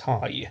shirt and a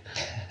tie.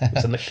 It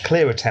was a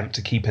clear attempt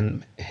to keep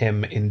him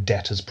in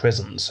debtor's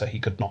prison so he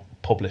could not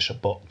publish a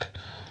book.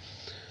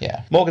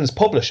 Yeah. Morgan's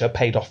publisher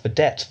paid off the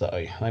debt,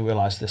 though. They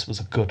realised this was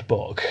a good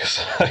book.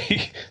 So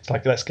it's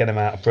like, let's get him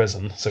out of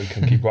prison so he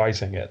can keep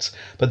writing it.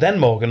 But then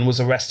Morgan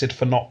was arrested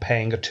for not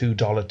paying a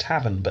 $2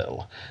 tavern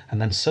bill.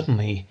 And then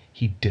suddenly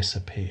he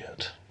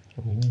disappeared.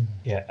 Ooh.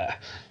 Yeah.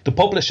 The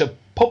publisher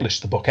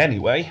published the book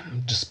anyway,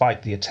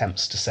 despite the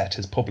attempts to set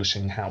his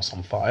publishing house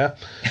on fire.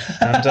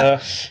 And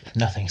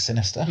Nothing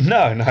sinister.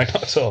 no, not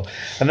at all.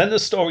 And then the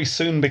story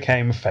soon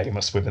became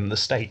famous within the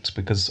state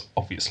because,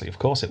 obviously, of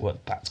course,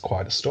 that's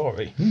quite a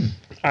story.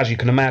 As you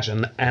can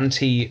imagine,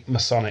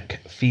 anti-Masonic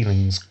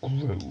feelings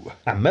grew,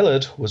 and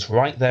Millard was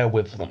right there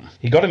with them.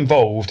 He got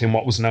involved in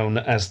what was known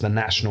as the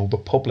National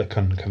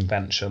Republican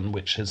Convention,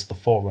 which is the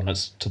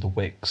forerunners to the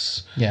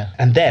Whigs. Yeah.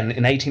 And then,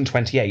 in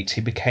 1828,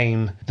 he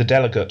became the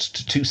delegate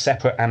to two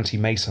separate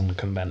anti-Mason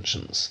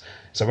conventions.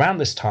 So around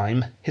this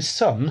time, his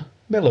son,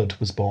 Millard,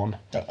 was born.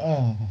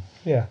 Oh.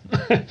 Yeah.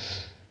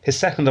 His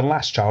second and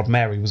last child,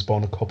 Mary, was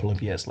born a couple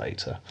of years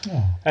later.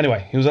 Oh.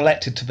 Anyway, he was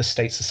elected to the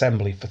State's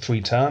Assembly for 3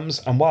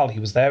 terms, and while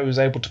he was there, he was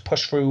able to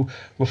push through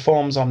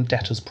reforms on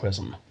debtors'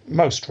 prison.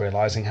 Most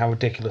realising how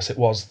ridiculous it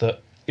was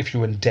that if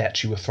you were in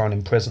debt, you were thrown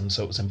in prison,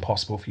 so it was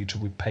impossible for you to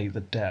repay the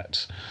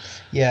debt.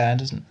 Yeah, it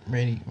doesn't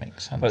really make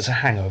sense. Well, it's a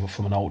hangover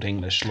from an old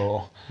English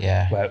law.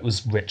 Yeah. Where it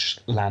was rich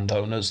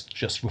landowners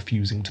just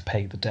refusing to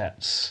pay the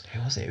debts.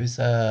 Who was it? It was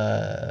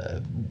I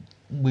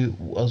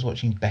was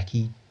watching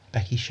Becky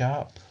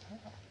Sharp.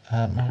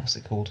 What's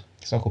it called?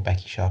 It's not called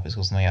Becky Sharp, it's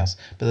called something else.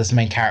 But there's the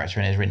main character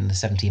in it, is written in the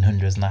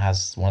 1700s, and that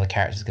has one of the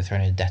characters get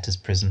thrown in a debtor's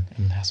prison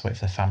and has to wait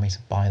for their family to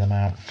buy them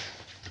out.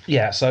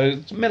 Yeah, so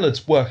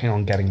Millard's working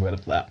on getting rid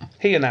of that.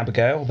 He and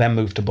Abigail then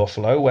moved to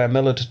Buffalo, where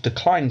Millard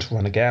declined to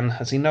run again,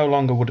 as he no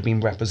longer would have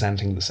been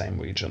representing the same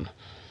region.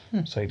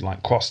 So he'd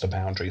crossed a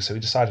boundary, so he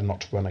decided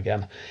not to run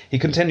again. He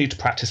continued to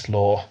practice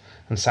law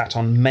and sat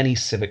on many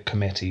civic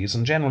committees,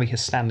 and generally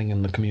his standing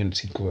in the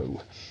community grew.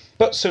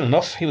 But soon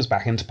enough, he was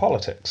back into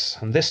politics,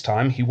 and this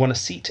time he won a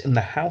seat in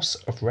the House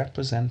of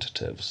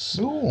Representatives.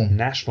 Ooh.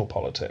 National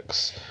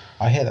politics.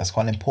 I hear that's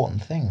quite an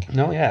important thing.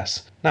 Oh,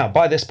 yes. Now,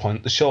 by this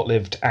point, the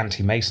short-lived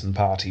anti-Mason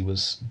party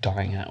was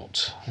dying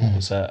out. It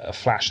was a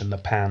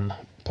flash-in-the-pan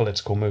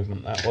political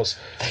movement, that was.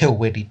 They all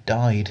really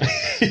died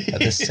at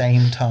the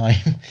same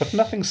time. But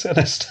nothing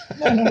sinister.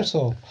 No, not at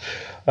all.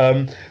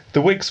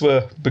 The Whigs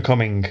were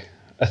becoming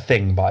a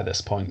thing by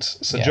this point.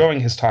 So Yeah. during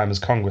his time as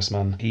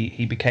congressman,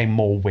 he became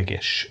more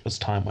Whiggish as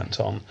time went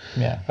on.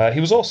 Yeah. He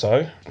was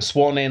also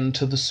sworn in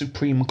to the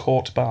Supreme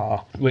Court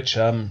bar, which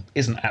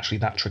isn't actually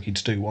that tricky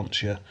to do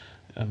once you're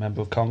a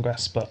member of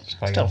Congress, but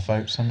Still still.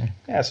 votes, something.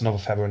 Yeah, it's another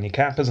feather in your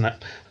cap, isn't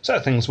it? So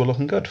things were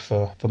looking good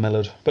for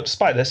Millard. But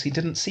despite this, he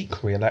didn't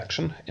seek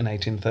re-election in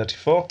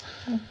 1834.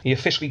 He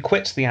officially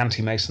quit the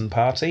anti-Mason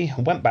party,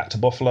 went back to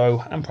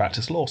Buffalo, and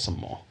practiced law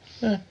some more.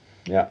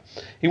 Yeah.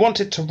 He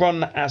wanted to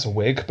run as a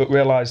Whig, but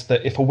realised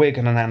that if a Whig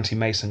and an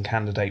anti-Mason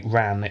candidate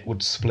ran, it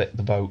would split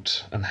the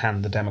vote and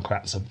hand the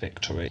Democrats a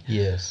victory.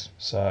 Yes.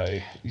 So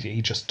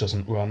he just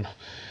doesn't run.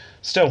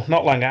 Still,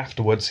 not long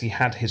afterwards, he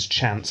had his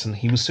chance, and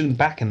he was soon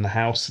back in the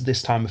House,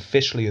 this time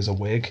officially as a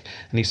Whig,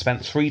 and he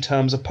spent 3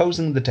 terms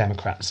opposing the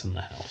Democrats in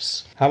the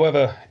House.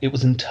 However, it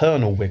was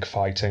internal Whig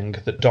fighting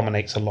that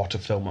dominates a lot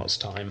of Fillmore's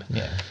time.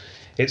 Yeah.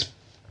 It's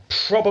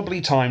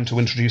probably time to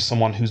introduce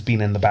someone who's been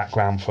in the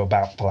background for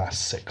about the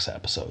last 6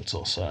 episodes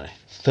or so.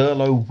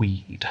 Thurlow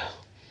Weed.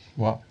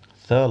 What?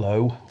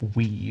 Thurlow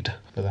Weed.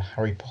 With a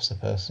Harry Potter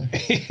person.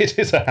 It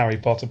is a Harry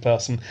Potter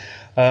person.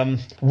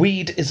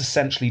 Weed is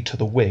essentially to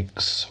the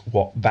Whigs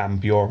what Van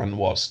Buren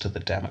was to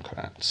the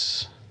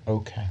Democrats.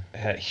 Okay.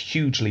 A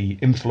hugely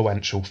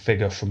influential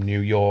figure from New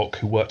York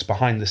who worked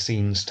behind the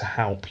scenes to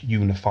help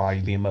unify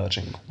the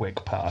emerging Whig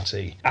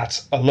Party.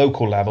 At a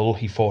local level,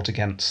 he fought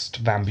against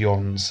Van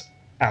Buren's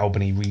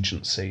Albany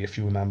Regency, if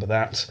you remember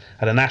that.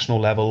 At a national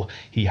level,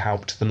 he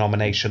helped the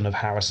nomination of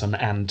Harrison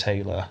and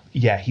Taylor.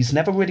 Yeah, he's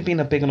never really been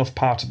a big enough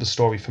part of the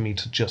story for me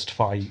to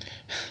justify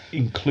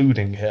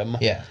including him.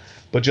 Yeah.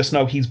 But just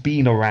know he's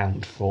been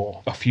around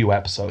for a few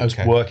episodes,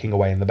 Okay. working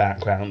away in the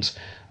background.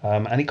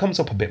 And he comes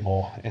up a bit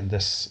more in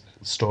this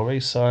story,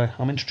 so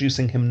I'm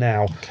introducing him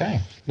now. Okay.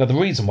 Now, the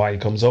reason why he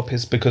comes up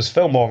is because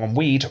Fillmore and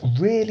Weed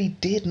really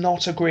did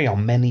not agree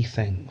on many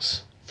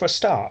things. For a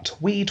start,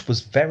 Weed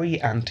was very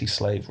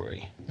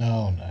anti-slavery.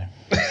 Oh, no.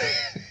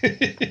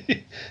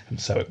 And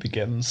so it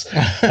begins.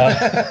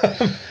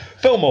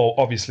 Fillmore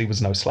obviously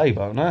was no slave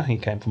owner. He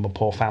came from a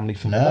poor family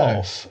from the No.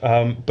 north.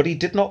 But he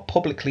did not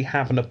publicly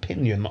have an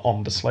opinion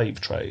on the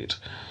slave trade.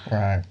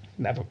 Right.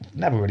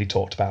 Never really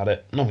talked about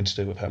it. Nothing to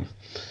do with him.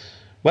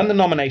 When the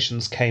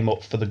nominations came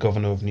up for the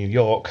governor of New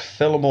York,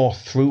 Fillmore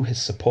threw his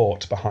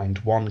support behind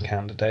one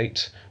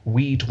candidate.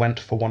 Weed went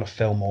for one of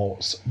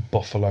Fillmore's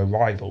Buffalo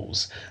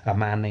rivals, a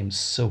man named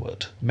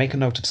Seward. Make a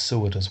note of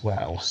Seward as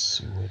well.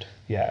 Seward.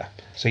 Yeah.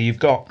 So you've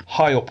got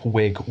high up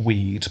Whig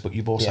Weed, but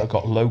you've also Yeah.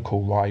 got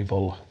local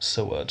rival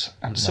Seward.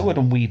 And Seward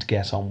and Weed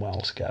get on well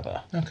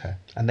together. Okay.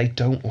 And they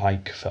don't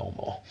like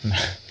Fillmore.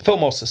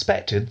 Fillmore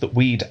suspected that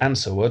Weed and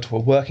Seward were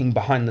working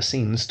behind the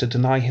scenes to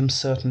deny him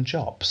certain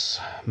jobs,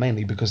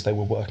 mainly because they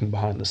were working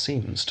behind the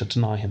scenes to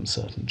deny him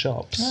certain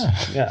jobs.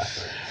 Yeah.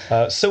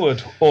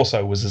 Seward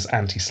also was as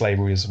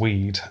anti-slavery as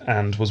Weed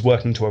and was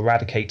working to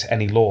eradicate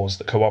any laws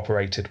that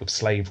cooperated with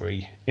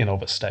slavery in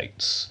other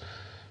states.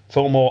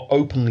 Fillmore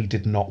openly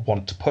did not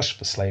want to push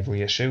the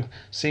slavery issue,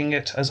 seeing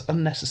it as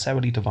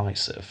unnecessarily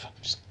divisive.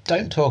 Just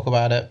don't talk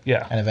about it.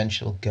 Yeah. And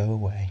eventually it'll go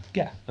away.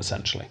 Yeah,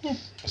 essentially.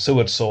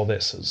 Seward saw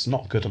this as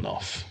not good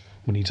enough.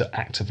 We need to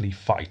actively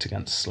fight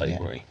against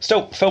slavery.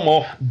 Still,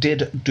 Fillmore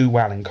did do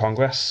well in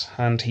Congress,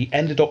 and he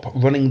ended up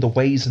running the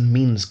Ways and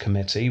Means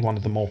Committee, one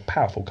of the more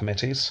powerful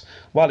committees.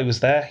 While he was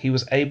there, he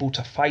was able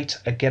to fight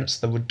against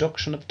the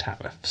reduction of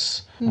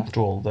tariffs. After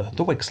all,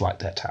 the Whigs liked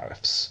their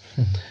tariffs.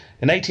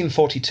 In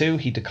 1842,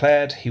 he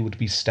declared he would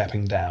be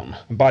stepping down.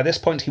 And by this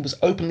point, he was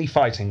openly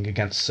fighting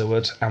against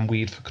Seward and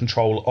Weed for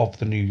control of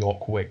the New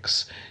York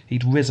Whigs.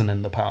 He'd risen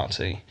in the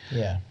party.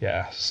 Yeah.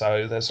 Yeah,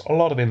 so there's a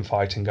lot of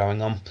infighting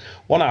going on.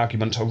 One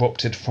argument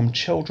erupted from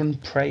children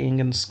praying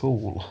in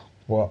school.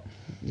 What?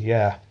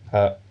 Yeah.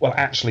 Well,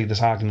 actually,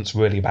 this argument's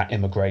really about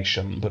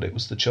immigration, but it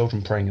was the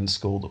children praying in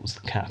school that was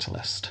the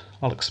catalyst.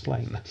 I'll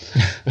explain.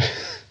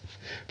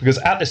 Because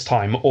at this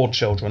time, all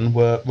children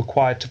were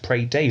required to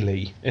pray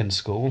daily in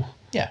school.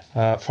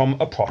 Yeah. From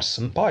a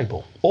Protestant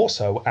Bible.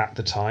 Also, at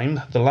the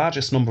time, the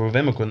largest number of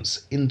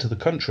immigrants into the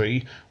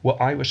country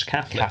were Irish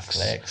Catholics.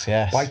 Catholics,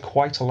 yes. By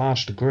quite a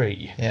large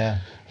degree. Yeah.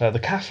 The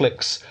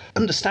Catholics,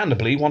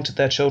 understandably, wanted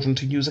their children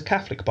to use a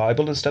Catholic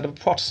Bible instead of a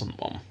Protestant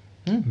one.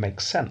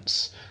 Makes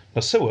sense.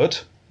 Now, Seward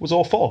was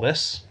all for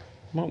this.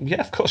 Well, yeah,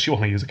 of course you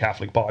want to use a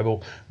Catholic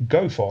Bible.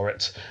 Go for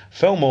it.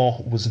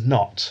 Fillmore was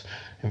not.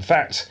 In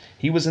fact,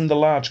 he was in the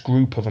large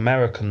group of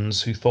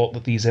Americans who thought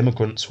that these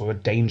immigrants were a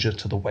danger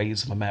to the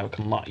ways of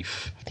American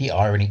life. The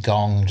irony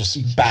gong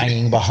just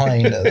banging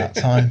behind at that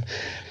time.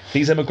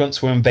 These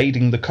immigrants were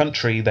invading the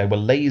country, they were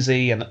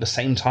lazy, and at the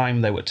same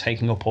time they were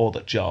taking up all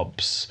the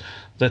jobs.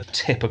 The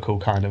typical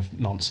kind of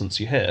nonsense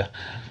you hear.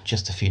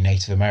 Just a few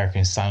Native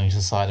Americans standing to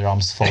the side, their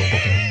arms folded,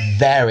 looking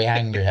very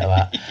angry at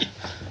that.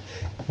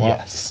 What?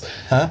 Yes.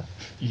 Huh?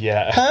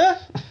 Yeah. Huh?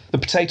 The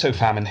potato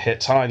famine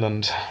hit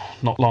Ireland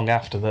not long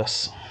after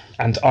this,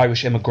 and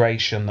Irish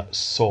immigration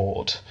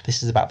soared.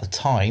 This is about the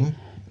time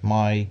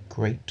my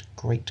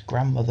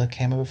great-great-grandmother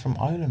came over from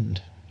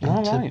Ireland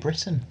into right.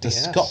 Britain, to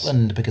Yes.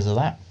 Scotland because of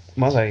that.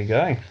 Well, there you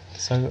go.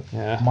 So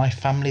Yeah. my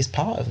family's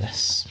part of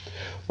this.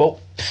 Well,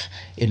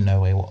 In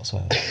no way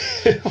whatsoever.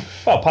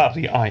 part of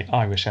the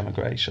Irish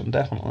emigration,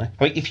 definitely.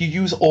 I mean, if you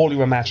use all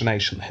your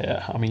imagination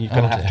here, I mean, you're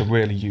going to have to dear.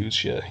 really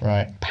use your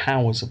Right.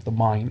 powers of the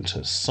mind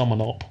to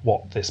summon up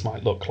what this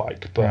might look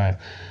like. But Right.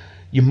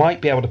 you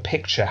might be able to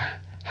picture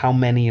how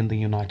many in the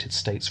United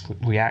States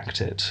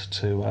reacted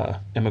to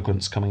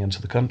immigrants coming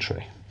into the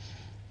country.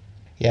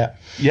 Yeah,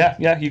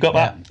 Yeah, you got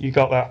that. You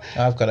got that.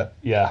 I've got it.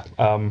 Yeah.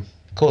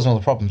 Causing all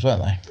the problems,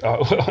 weren't they?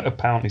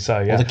 Apparently so.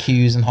 All Yeah. the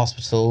queues in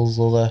hospitals,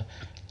 all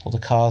the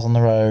cars on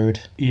the road,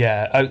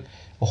 Yeah.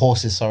 or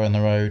horses, sorry, on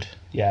the road.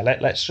 Yeah,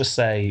 let's just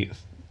say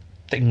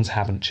things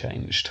haven't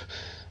changed.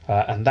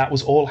 And that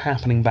was all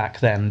happening back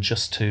then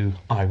just to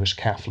Irish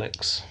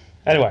Catholics.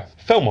 Anyway,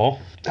 Fillmore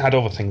had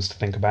other things to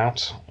think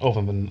about,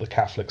 other than the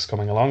Catholics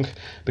coming along,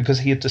 because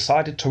he had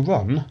decided to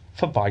run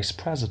for vice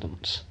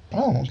president.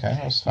 Oh, okay,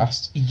 that was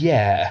fast.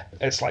 Yeah,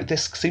 it's like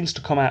this seems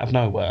to come out of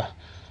nowhere.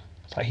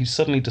 It's like he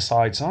suddenly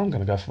decides, I'm going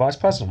to go for vice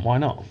president, why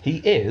not? He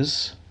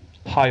is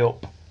high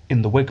up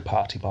in the Whig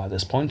Party by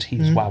this point.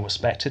 He's well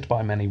respected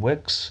by many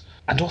Whigs.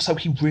 And also,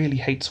 he really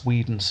hates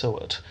Weed and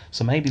Seward.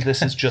 So maybe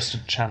this is just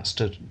a chance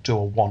to do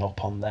a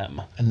one-up on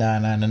them. A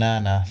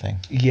na thing.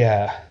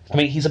 Yeah. I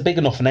mean, he's a big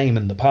enough name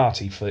in the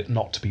party for it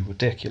not to be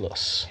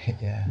ridiculous.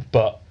 Yeah.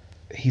 But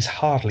he's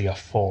hardly a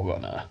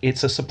forerunner.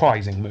 It's a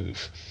surprising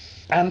move.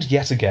 And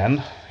yet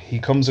again, he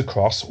comes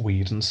across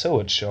Weed and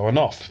Seward, sure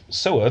enough.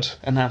 Seward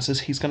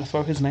announces he's going to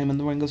throw his name in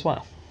the ring as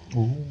well.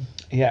 Ooh.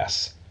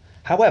 Yes.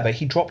 However,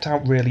 he dropped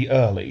out really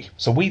early,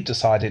 so we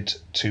decided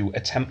to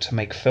attempt to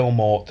make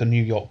Fillmore the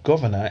New York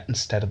governor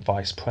instead of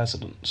vice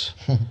president.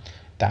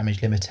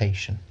 Damage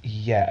limitation.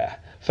 Yeah.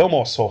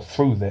 Fillmore saw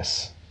through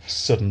this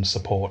sudden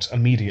support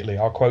immediately.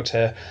 I'll quote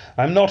here,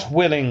 "I'm not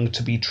willing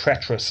to be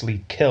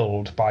treacherously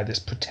killed by this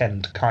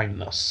pretend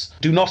kindness.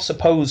 Do not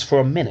suppose for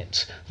a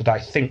minute that I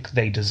think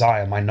they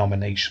desire my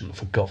nomination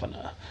for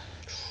governor."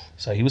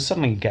 So he was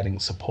suddenly getting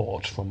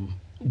support from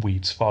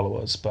Weed's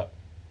followers, but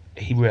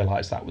he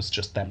realised that was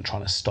just them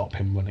trying to stop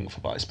him running for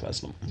vice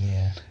president.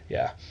 Yeah.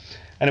 Yeah.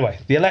 Anyway,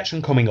 the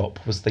election coming up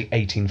was the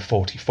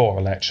 1844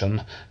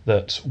 election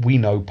that we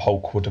know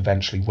Polk would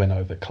eventually win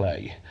over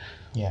Clay.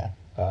 Yeah.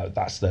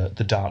 That's the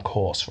dark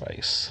horse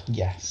race.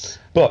 Yes.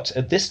 But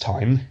at this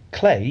time,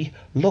 Clay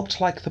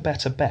looked like the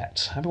better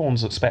bet. Everyone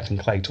was expecting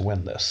Clay to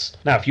win this.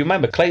 Now, if you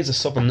remember, Clay's a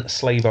southern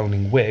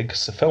slave-owning Whig,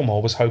 so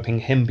Fillmore was hoping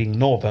him being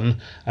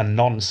northern and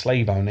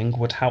non-slave-owning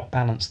would help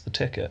balance the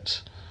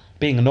ticket.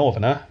 Being a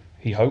northerner,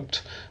 he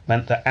hoped,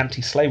 meant that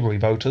anti-slavery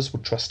voters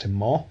would trust him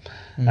more,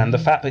 and the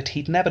fact that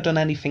he'd never done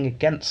anything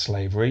against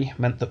slavery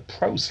meant that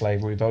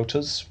pro-slavery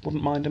voters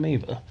wouldn't mind him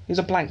either. He's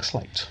a blank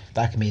slate.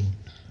 That can be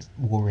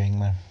worrying,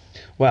 though.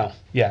 Well,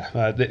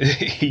 yeah,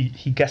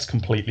 he guessed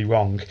completely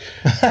wrong.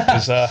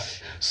 Because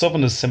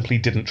Southerners simply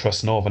didn't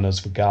trust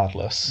Northerners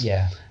regardless,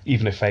 Yeah.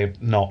 even if they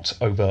had not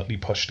overtly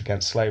pushed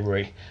against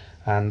slavery.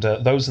 And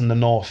those in the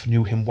North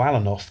knew him well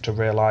enough to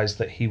realise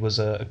that he was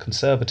a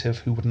conservative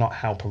who would not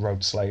help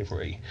erode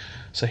slavery.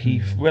 So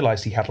he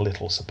realised he had a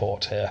little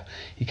support here.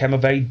 He came a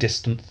very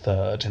distant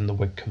third in the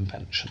Whig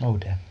convention. Oh,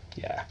 dear.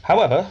 Yeah.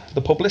 However,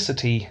 the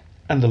publicity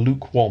and the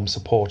lukewarm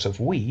support of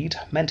Weed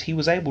meant he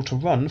was able to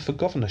run for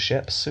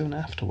governorship soon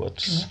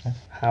afterwards.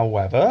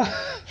 However,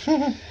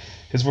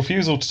 his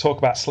refusal to talk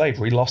about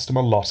slavery lost him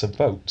a lot of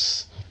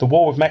votes. The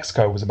war with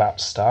Mexico was about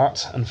to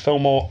start, and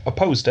Fillmore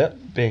opposed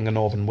it, being a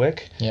Northern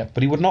Whig, Yep.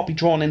 but he would not be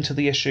drawn into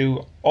the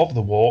issue of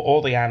the war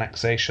or the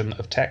annexation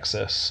of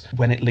Texas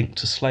when it linked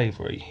to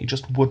slavery. He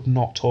just would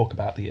not talk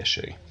about the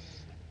issue.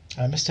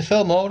 Mr.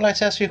 Fillmore, would like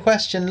to ask you a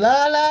question.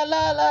 La la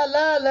la la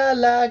la la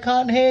la.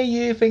 Can't hear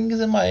you.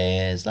 Fingers in my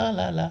ears. La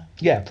la la.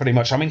 Yeah, pretty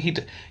much. I mean,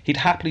 he'd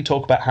happily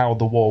talk about how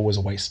the war was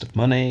a waste of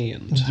money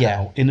and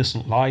how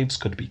innocent lives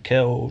could be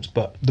killed,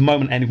 but the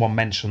moment anyone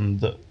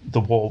mentioned that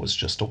the war was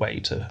just a way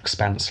to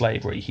expand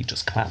slavery, he'd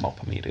just clam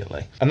up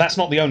immediately. And that's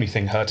not the only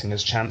thing hurting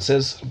his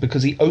chances,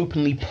 because he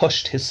openly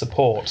pushed his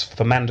support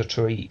for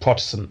mandatory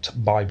Protestant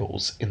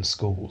Bibles in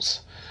schools,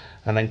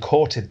 and then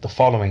courted the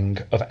following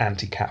of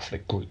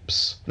anti-Catholic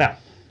groups. Now,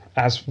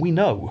 as we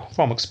know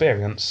from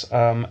experience,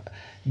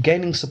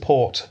 gaining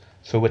support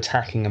through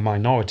attacking a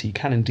minority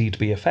can indeed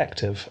be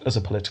effective as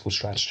a political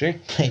strategy.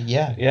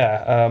 Yeah.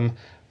 Yeah,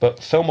 but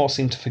Fillmore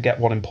seemed to forget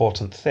one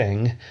important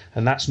thing,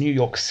 and that's New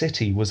York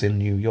City was in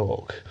New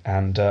York.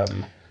 And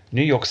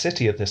New York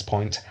City at this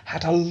point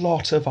had a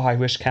lot of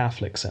Irish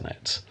Catholics in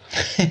it.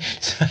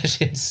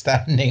 Imagine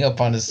standing up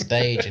on a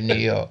stage in New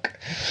York.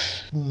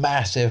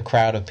 Massive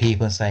crowd of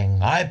people saying,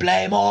 I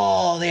blame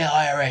all the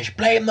Irish.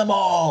 Blame them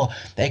all.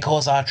 They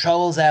cause our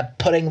troubles. They're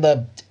putting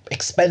the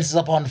expenses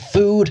up on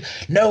food.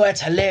 Nowhere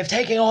to live.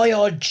 Taking all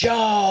your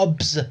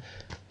jobs.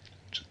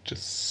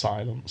 Just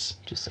silence.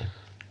 Just a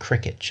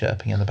cricket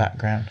chirping in the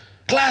background.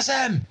 Class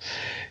him!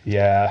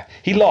 Yeah,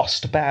 he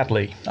lost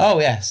badly. Oh,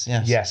 yes.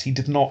 Yes, he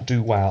did not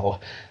do well.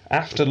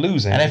 After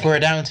losing... And if we're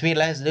down to me,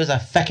 let's lose a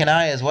feckin'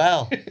 eye as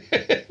well.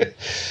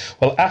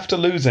 Well, after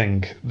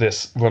losing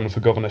this run for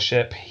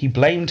governorship, he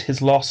blamed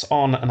his loss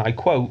on, and I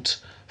quote,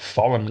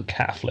 foreign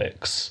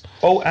Catholics.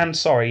 Oh,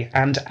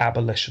 and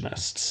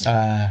abolitionists.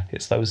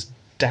 It's those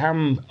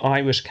damn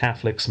Irish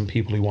Catholics and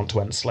people who want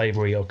to end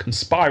slavery are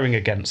conspiring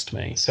against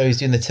me. So he's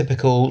doing the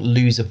typical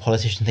loser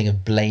politician thing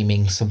of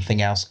blaming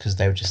something else because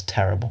they were just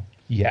terrible.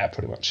 Yeah,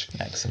 pretty much.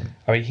 Excellent.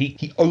 I mean,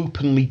 he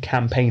openly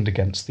campaigned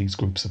against these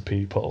groups of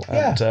people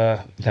and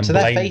then To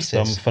their blamed faces.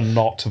 them for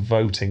not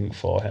voting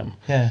for him.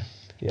 Yeah.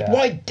 Yeah.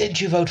 Why didn't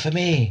you vote for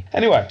me?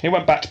 Anyway, he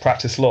went back to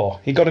practice law.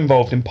 He got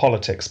involved in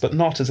politics, but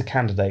not as a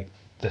candidate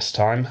this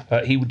time.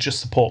 He would just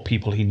support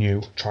people he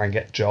knew, try and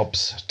get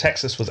jobs.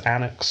 Texas was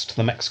annexed,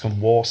 the Mexican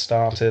War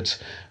started.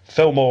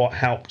 Fillmore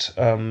helped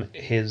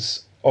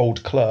his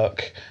old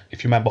clerk,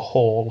 if you remember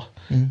Hall,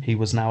 he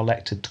was now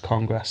elected to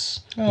Congress.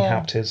 He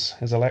helped his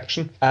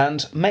election.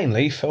 And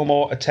mainly,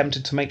 Fillmore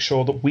attempted to make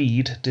sure that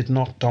weed did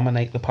not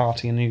dominate the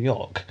party in New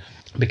York.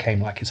 It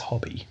became like his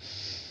hobby.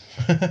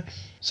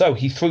 So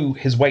he threw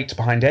his weight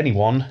behind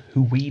anyone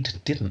who Weed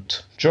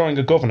didn't. During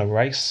a governor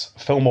race,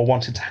 Fillmore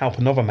wanted to help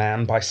another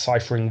man by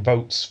ciphering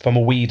votes from a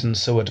Weed and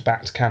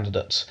Seward-backed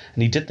candidate,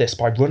 and he did this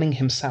by running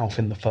himself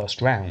in the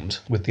first round,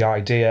 with the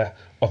idea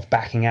of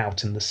backing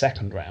out in the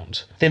second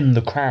round. Thin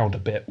the crowd a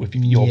bit with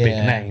your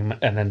big name,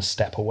 and then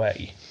step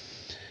away.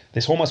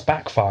 This almost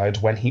backfired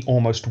when he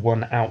almost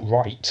won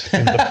outright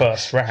in the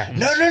first round.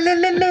 No.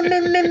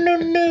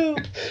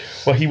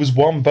 Well, he was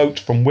one vote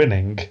from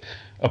winning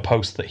a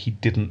post that he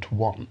didn't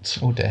want.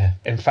 Oh dear.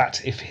 In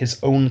fact, if his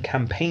own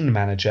campaign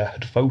manager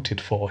had voted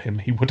for him,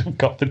 he would have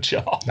got the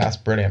job. That's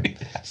brilliant.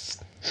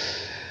 Yes.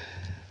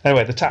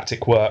 Anyway, the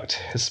tactic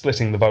worked. His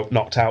splitting the vote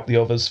knocked out the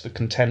others for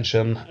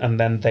contention, and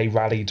then they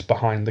rallied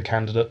behind the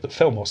candidate that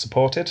Fillmore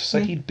supported, so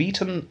he'd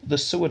beaten the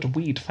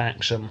Seward-Weed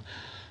faction,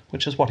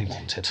 which is what he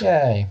wanted.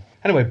 Yay.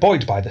 Anyway,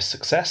 buoyed by this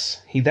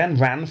success, he then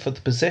ran for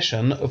the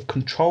position of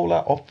Controller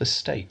of the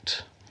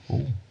State.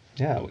 Ooh.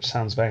 Yeah, which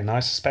sounds very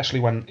nice, especially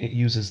when it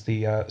uses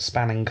the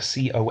spanning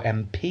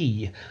COMP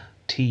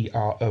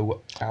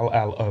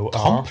TROLLOR.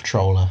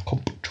 Comptroller.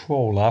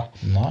 Comptroller.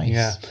 Nice.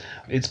 Yeah.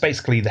 It's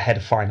basically the head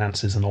of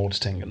finances and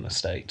auditing in the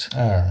state.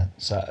 Alright.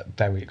 It's a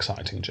very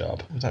exciting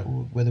job. Was that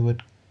where the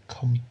word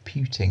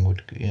computing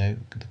would, the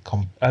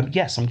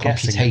Yes, I'm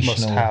guessing it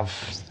must computational have.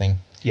 thing?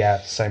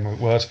 Yeah, same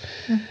word.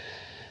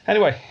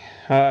 Anyway,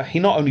 he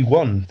not only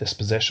won this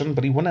position,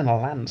 but he won in a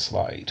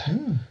landslide.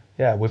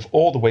 Yeah, with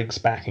all the Whigs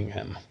backing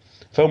him.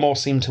 Fillmore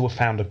seemed to have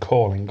found a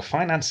calling.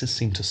 Finances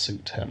seemed to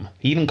suit him.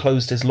 He even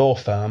closed his law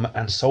firm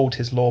and sold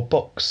his law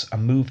books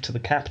and moved to the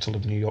capital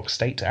of New York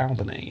State,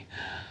 Albany.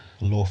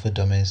 Law for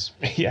dummies.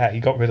 Yeah, he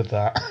got rid of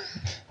that.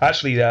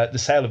 Actually, the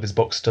sale of his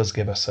books does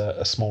give us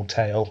a small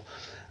tale.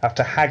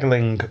 After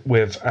haggling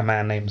with a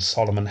man named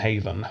Solomon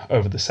Haven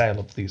over the sale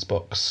of these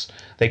books,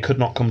 they could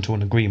not come to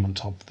an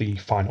agreement of the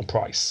final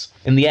price.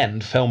 In the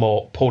end,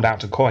 Fillmore pulled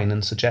out a coin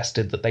and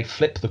suggested that they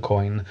flip the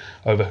coin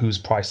over whose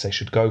price they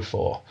should go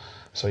for.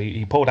 So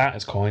he pulled out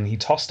his coin, he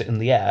tossed it in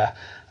the air,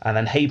 and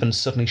then Haven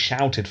suddenly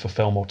shouted for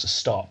Fillmore to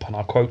stop. And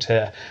I'll quote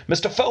here,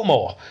 "Mr.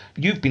 Fillmore,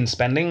 you've been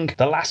spending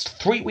the last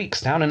 3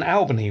 weeks down in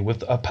Albany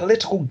with a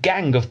political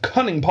gang of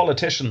cunning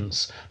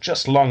politicians,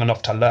 just long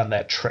enough to learn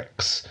their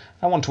tricks.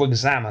 I want to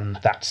examine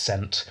that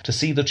cent to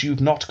see that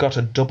you've not got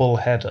a double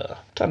header."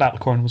 Turned out the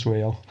coin was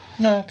real.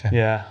 No, okay.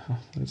 Yeah,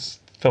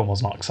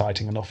 Fillmore's not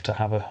exciting enough to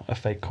have a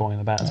fake coin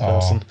about his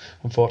person,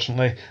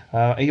 unfortunately.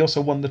 He also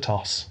won the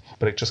toss,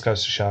 but it just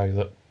goes to show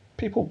that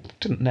people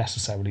didn't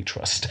necessarily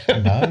trust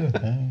him.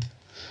 No.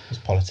 He's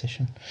a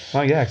politician. Oh,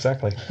 yeah,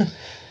 exactly.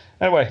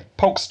 Anyway,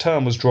 Polk's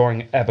term was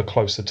drawing ever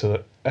closer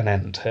to an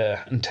end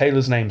here, and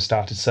Taylor's name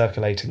started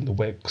circulating the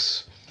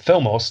Whigs.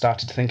 Fillmore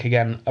started to think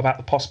again about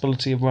the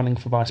possibility of running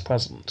for vice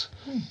president.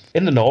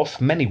 In the North,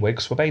 many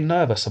Whigs were very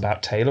nervous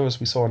about Taylor, as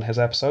we saw in his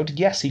episode.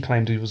 Yes, he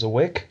claimed he was a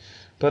Whig,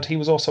 but he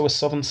was also a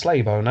Southern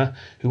slave owner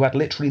who had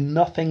literally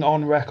nothing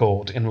on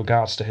record in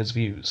regards to his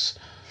views.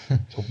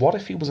 So what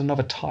if he was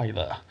another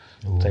Tyler?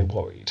 They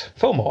worried.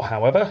 Fillmore,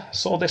 however,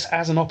 saw this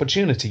as an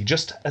opportunity.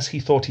 Just as he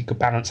thought he could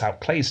balance out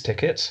Clay's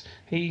ticket,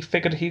 he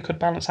figured he could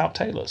balance out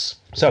Taylor's.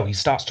 So he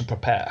starts to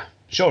prepare.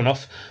 Sure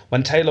enough,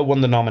 when Taylor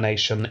won the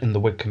nomination in the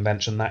Whig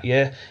convention that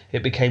year,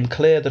 it became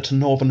clear that a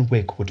Northern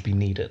Whig would be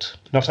needed.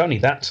 Not only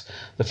that,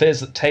 the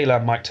fears that Taylor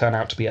might turn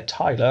out to be a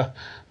Tyler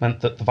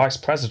meant that the vice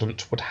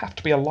president would have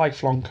to be a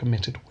lifelong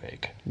committed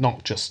Whig,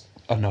 not just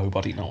a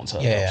nobody no one's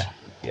heard of.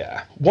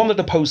 Yeah. One that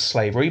opposed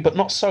slavery, but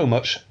not so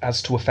much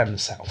as to offend the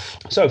South.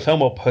 So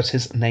Fillmore put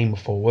his name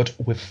forward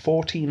with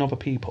 14 other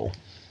people.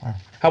 Wow.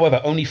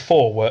 However, only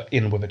 4 were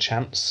in with a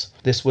chance.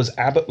 This was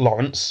Abbott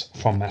Lawrence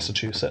from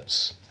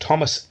Massachusetts,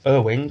 Thomas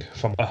Ewing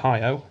from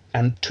Ohio,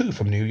 and 2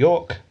 from New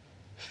York,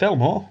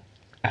 Fillmore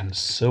and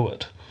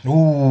Seward. Ooh.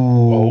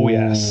 Oh,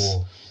 yes.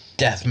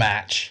 Death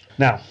match.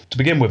 Now, to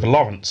begin with,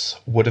 Lawrence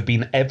would have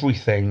been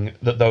everything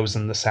that those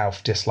in the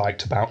South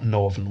disliked about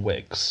Northern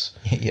Whigs.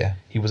 Yeah.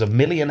 He was a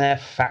millionaire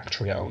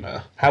factory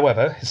owner.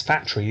 However, his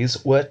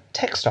factories were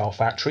textile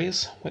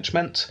factories, which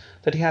meant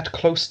that he had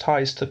close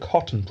ties to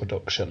cotton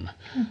production.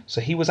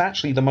 So he was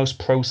actually the most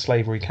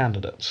pro-slavery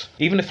candidate.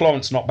 Even if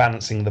Lawrence not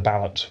balancing the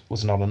ballot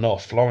was not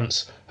enough,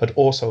 Lawrence had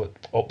also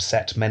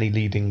upset many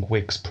leading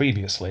Whigs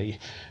previously,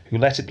 who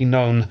let it be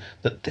known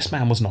that this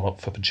man was not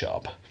up for the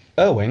job.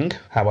 Ewing,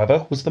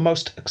 however, was the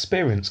most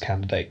experienced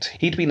candidate.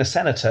 He'd been a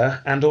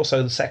senator and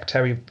also the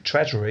Secretary of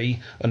Treasury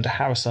under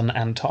Harrison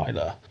and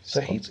Tyler. So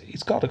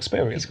he's got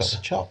experience. He's got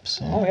the chops.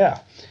 Oh,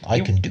 yeah.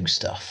 I can do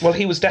stuff. Well,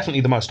 he was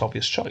definitely the most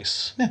obvious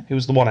choice. Yeah. He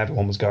was the one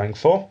everyone was going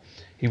for.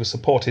 He was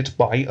supported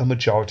by a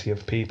majority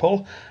of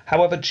people.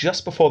 However,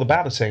 just before the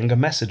balloting, a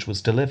message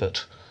was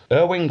delivered.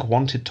 Ewing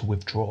wanted to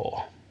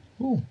withdraw.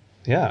 Ooh.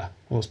 Yeah,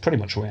 it was pretty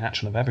much a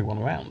reaction of everyone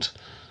around.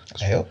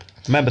 Hey up.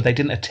 Remember, they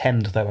didn't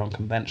attend their own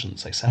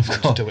conventions. They sent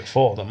them to do it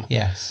for them.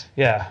 Yes.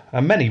 Yeah,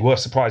 and many were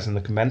surprised in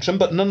the convention,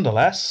 but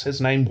nonetheless,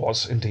 his name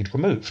was indeed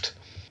removed.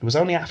 It was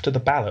only after the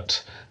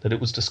ballot that it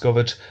was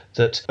discovered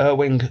that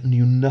Irving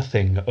knew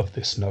nothing of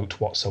this note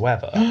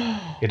whatsoever.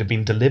 It had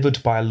been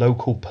delivered by a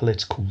local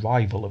political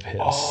rival of his,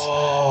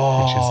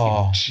 which is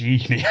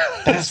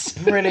ingenious. That's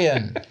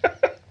brilliant.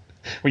 I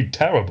mean,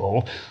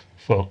 terrible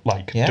for,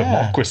 like,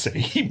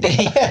 democracy.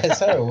 Yeah,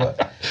 so...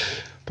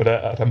 But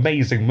an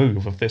amazing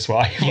move of this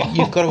rival.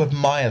 You've got to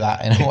admire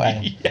that in a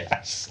way.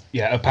 Yes.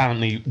 Yeah,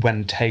 apparently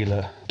when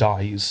Taylor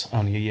dies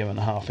only a year and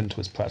a half into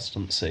his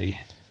presidency,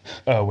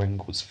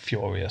 Irving was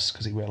furious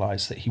because he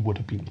realised that he would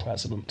have been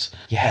president.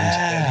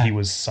 Yeah. And he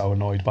was so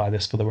annoyed by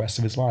this for the rest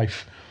of his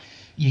life.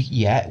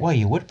 Well,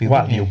 you would be,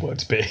 Well, wouldn't you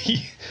would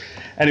be.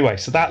 Anyway,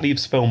 so that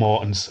leaves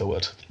Fillmore and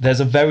Seward.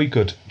 There's a very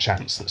good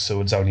chance that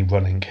Seward's only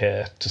running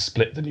here to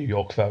split the New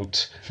York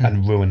vote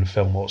and ruin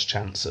Fillmore's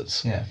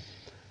chances. Yeah.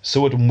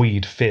 Seward and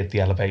Weed feared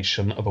the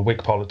elevation of a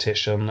Whig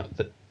politician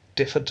that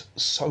differed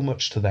so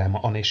much to them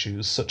on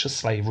issues such as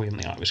slavery and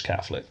the Irish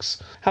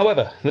Catholics.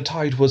 However, the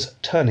tide was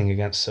turning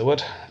against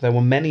Seward. There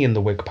were many in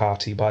the Whig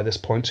Party by this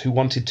point who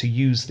wanted to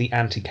use the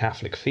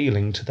anti-Catholic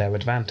feeling to their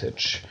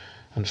advantage,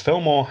 and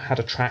Fillmore had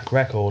a track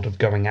record of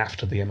going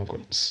after the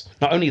immigrants.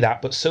 Not only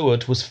that, but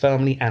Seward was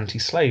firmly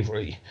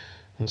anti-slavery,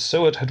 and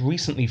Seward had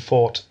recently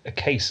fought a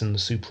case in the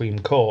Supreme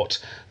Court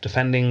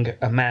defending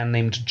a man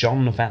named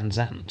John Van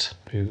Zandt,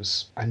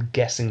 who's, I'm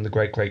guessing, the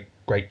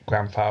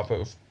great-great-great-grandfather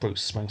of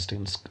Bruce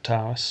Springsteen's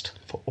guitarist.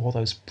 For all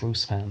those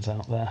Bruce fans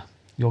out there,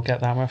 you'll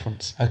get that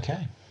reference.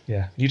 Okay.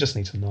 Yeah, you just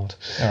need to nod.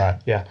 All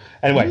right. Yeah.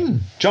 Anyway,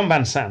 John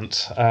Van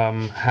Zandt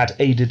had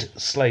aided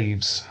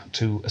slaves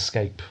to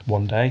escape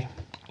one day,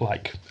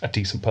 like a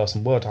decent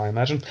person would, I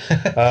imagine.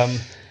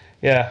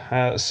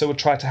 Seward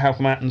tried to help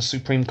him out in the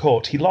Supreme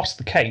Court. He lost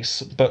the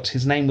case, but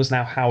his name was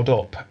now held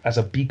up as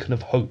a beacon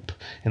of hope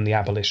in the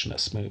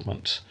abolitionist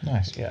movement.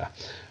 Nice. Yeah.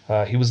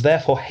 He was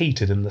therefore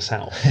hated in the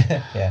South.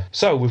 Yeah.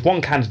 So, with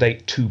one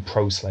candidate to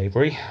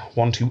pro-slavery,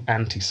 one to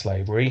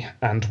anti-slavery,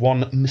 and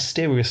one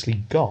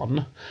mysteriously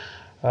gone,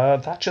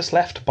 that just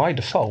left, by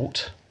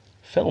default,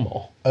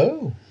 Fillmore.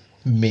 Oh,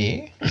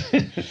 me?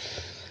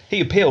 He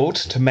appealed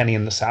to many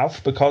in the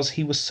South because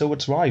he was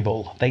Seward's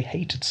rival. They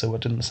hated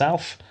Seward in the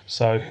South.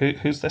 So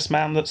who's this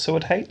man that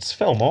Seward hates?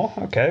 Fillmore.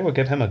 Okay, we'll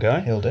give him a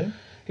go. He'll do.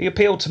 He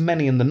appealed to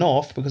many in the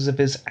North because of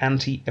his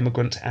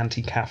anti-immigrant,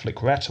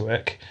 anti-Catholic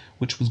rhetoric,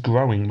 which was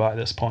growing by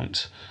this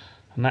point.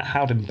 And that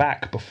held him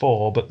back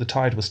before, but the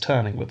tide was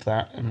turning with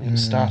that, and it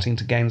was starting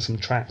to gain some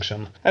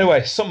traction.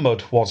 Anyway, some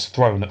mud was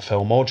thrown at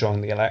Fillmore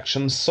during the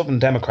elections. Southern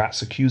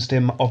Democrats accused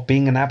him of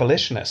being an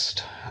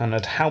abolitionist and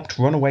had helped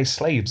runaway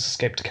slaves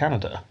escape to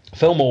Canada.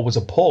 Fillmore was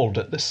appalled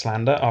at this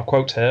slander. I'll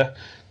quote here,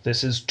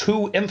 "This is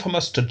too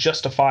infamous to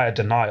justify a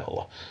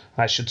denial.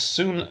 I should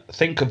soon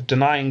think of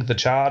denying the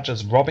charge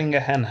as robbing a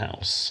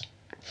henhouse."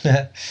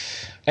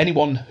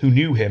 Anyone who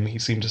knew him, he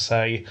seemed to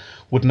say,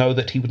 would know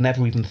that he would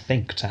never even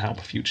think to help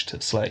a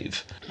fugitive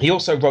slave. He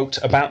also wrote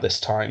about this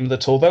time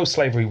that although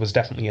slavery was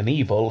definitely an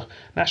evil,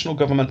 national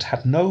government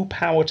had no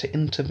power to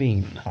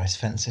intervene. Nice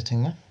fence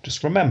sitting there.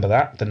 Just remember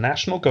that. The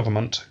national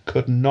government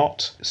could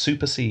not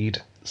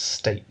supersede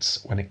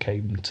states when it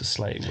came to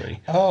slavery.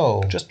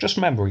 Oh. Just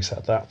remember he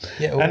said that.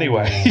 Yeah,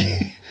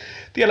 anyway,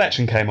 the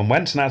election came and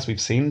went, and as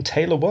we've seen,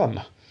 Taylor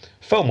won.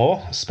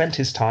 Fillmore spent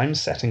his time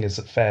setting his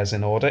affairs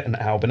in order in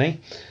Albany,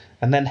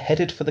 and then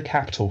headed for the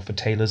capital for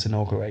Taylor's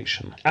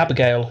inauguration.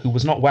 Abigail, who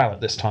was not well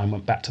at this time,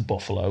 went back to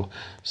Buffalo,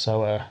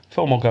 so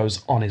Fillmore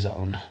goes on his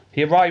own.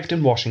 He arrived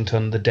in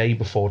Washington the day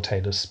before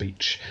Taylor's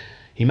speech.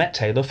 He met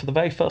Taylor for the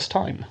very first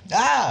time.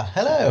 Ah,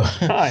 hello.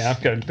 Hi,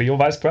 I'm going to be your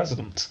vice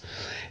president.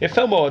 If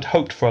Fillmore had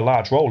hoped for a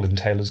large role in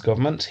Taylor's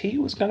government, he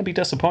was going to be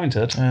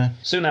disappointed.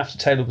 Soon after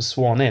Taylor was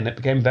sworn in, it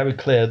became very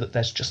clear that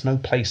there's just no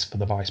place for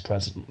the vice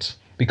president,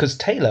 because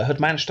Taylor had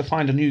managed to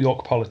find a New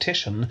York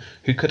politician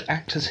who could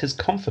act as his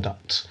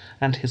confidant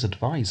and his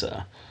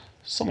advisor.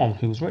 Someone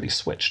who was really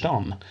switched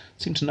on,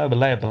 seemed to know the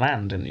lay of the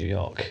land in New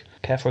York.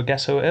 Care for a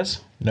guess who it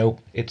is?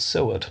 Nope. It's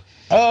Seward.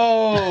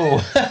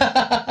 Oh!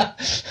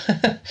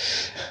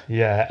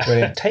 Yeah.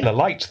 Brilliant. Taylor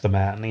liked the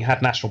man. He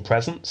had national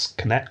presence,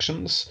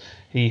 connections.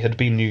 He had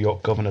been New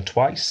York governor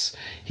twice.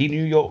 He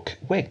knew York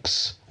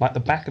Whigs like the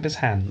back of his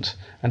hand.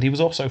 And he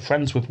was also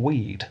friends with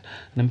Weed,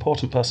 an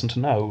important person to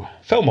know.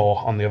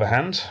 Fillmore, on the other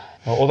hand,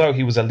 although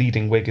he was a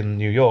leading Whig in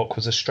New York,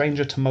 was a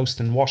stranger to most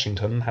in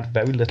Washington and had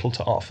very little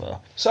to offer.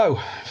 So,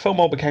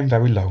 Fillmore became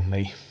very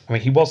lonely. I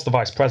mean, he was the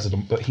vice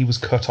president, but he was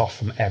cut off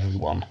from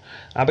everyone.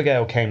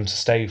 Abigail came to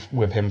stay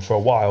with him for a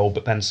while,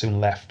 but then soon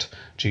left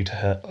due to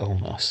her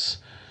illness.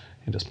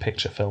 You just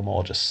picture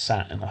Fillmore just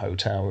sat in a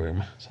hotel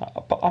room. It's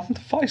like, but I'm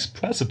the vice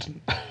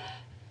president.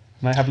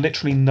 And I have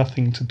literally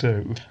nothing to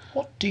do.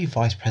 What do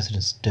vice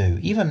presidents do?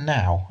 Even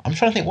now. I'm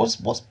trying to think,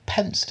 what's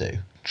Pence do?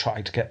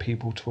 Try to get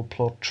people to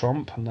applaud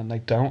Trump, and then they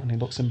don't, and he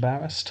looks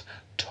embarrassed.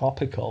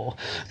 Topical.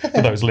 For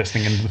those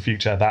listening into the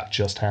future, that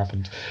just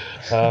happened.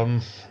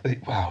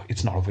 Wow,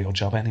 it's not a real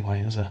job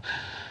anyway, is it?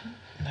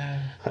 No.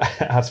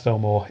 As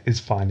Fillmore is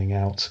finding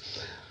out.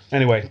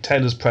 Anyway,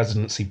 Taylor's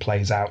presidency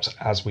plays out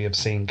as we have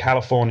seen.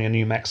 California,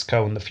 New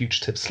Mexico, and the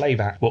Fugitive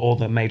Slave Act were all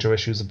the major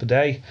issues of the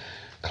day.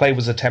 Clay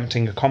was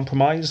attempting a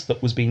compromise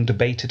that was being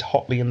debated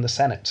hotly in the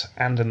Senate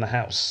and in the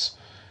House.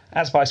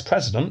 As Vice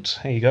President,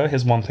 here you go,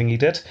 here's one thing he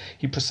did.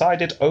 He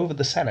presided over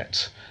the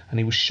Senate, and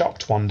he was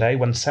shocked one day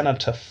when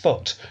Senator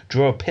Foote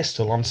drew a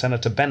pistol on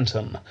Senator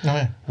Benton,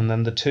 and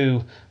then the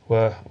two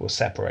were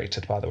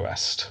separated by the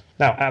rest.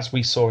 Now, as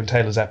we saw in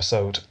Taylor's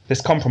episode,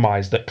 this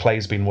compromise that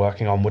Clay's been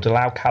working on would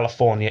allow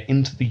California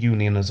into the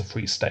Union as a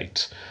free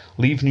state,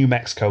 leave New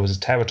Mexico as a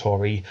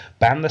territory,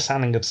 ban the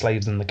selling of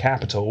slaves in the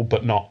capital,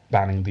 but not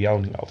banning the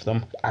owning of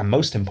them, and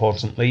most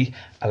importantly,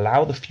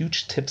 allow the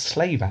Fugitive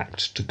Slave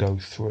Act to go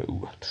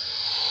through.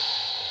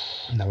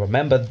 Now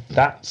remember,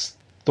 that's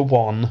the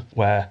one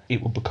where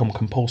it would become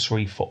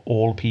compulsory for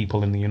all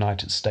people in the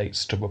United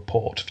States to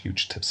report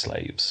fugitive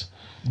slaves.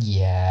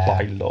 Yeah.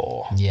 By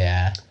law.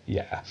 Yeah.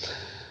 Yeah.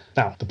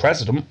 Now, the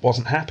president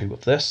wasn't happy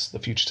with this. The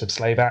Fugitive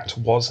Slave Act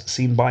was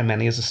seen by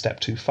many as a step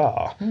too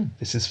far.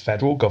 This is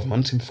federal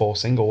government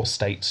enforcing all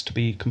states to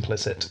be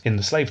complicit in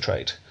the slave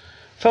trade.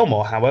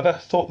 Fillmore, however,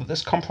 thought that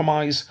this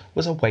compromise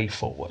was a way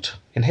forward.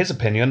 In his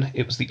opinion,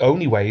 it was the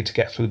only way to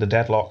get through the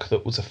deadlock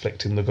that was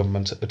afflicting the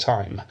government at the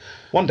time.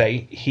 One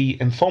day, he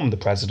informed the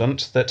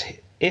president that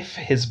if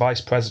his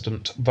vice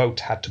president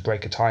vote had to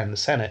break a tie in the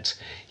Senate,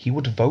 he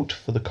would vote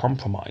for the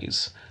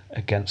compromise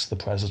against the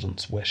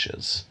president's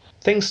wishes.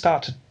 Things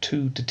started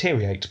to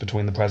deteriorate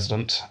between the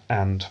president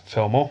and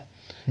Fillmore.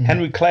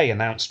 Henry Clay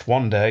announced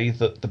one day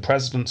that the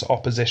president's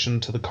opposition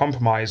to the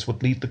compromise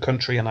would lead the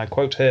country, and I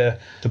quote here,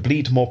 to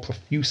bleed more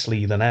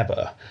profusely than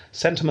ever,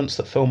 sentiments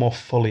that Fillmore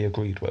fully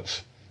agreed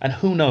with. And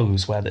who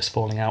knows where this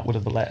falling out would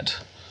have led?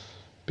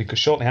 Because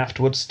shortly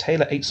afterwards,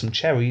 Taylor ate some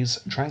cherries,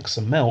 drank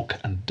some milk,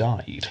 and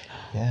died.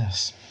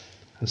 Yes.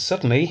 And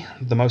suddenly,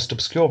 the most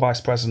obscure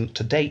vice president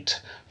to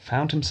date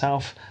found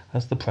himself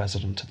as the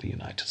president of the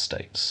United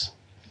States.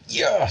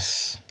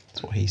 Yes!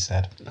 That's what he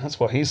said. That's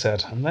what he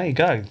said. And there you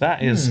go.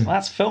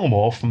 That's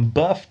Fillmore from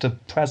birth to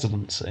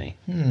presidency.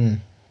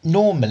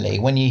 Normally,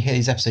 when you hear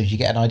these episodes, you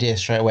get an idea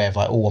straight away of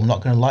like, oh, I'm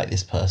not going to like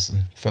this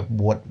person for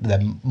what their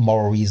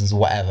moral reasons or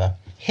whatever.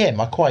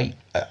 Him, I quite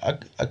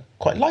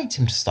liked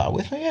him to start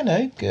with. You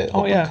know, good,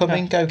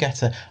 upcoming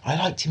go-getter. I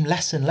liked him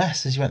less and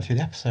less as you went through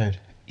the episode.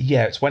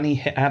 Yeah, it's when he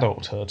hit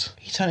adulthood.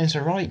 He turned into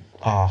a right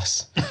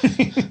arse.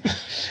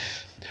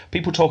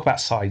 People talk about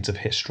sides of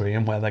history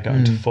and where they're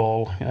going to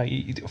fall.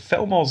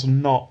 Fillmore's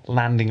not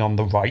landing on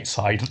the right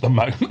side at the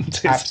moment,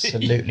 is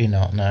Absolutely he?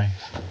 not, no.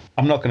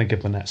 I'm not going to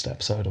give the next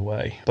episode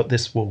away, but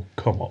this will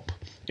come up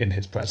in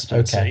his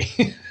presidency.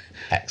 Okay.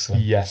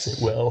 Excellent. Yes, it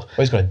will. Well,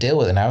 he's got to deal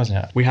with it now,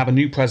 hasn't he? We have a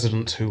new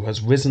president who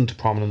has risen to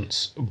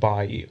prominence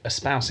by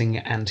espousing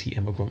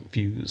anti-immigrant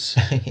views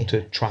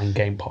to try and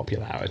gain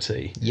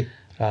popularity. Yep.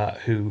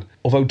 Who,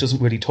 although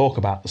doesn't really talk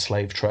about the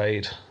slave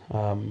trade,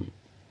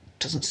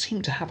 doesn't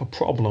seem to have a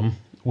problem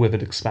with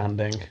it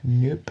expanding.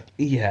 Nope.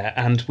 Yeah,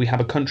 and we have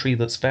a country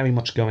that's very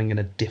much going in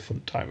a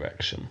different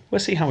direction. We'll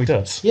see how he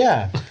does.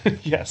 Yeah.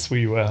 Yes,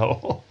 we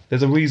will.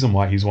 There's a reason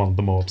why he's one of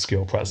the more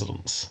obscure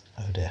presidents.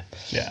 Oh dear.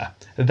 Yeah.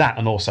 That,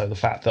 and also the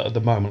fact that at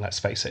the moment, let's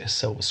face it, his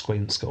silver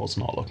screen score's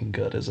not looking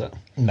good, is it?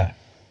 No.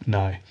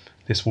 No.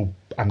 This will,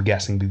 I'm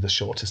guessing, be the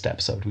shortest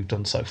episode we've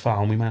done so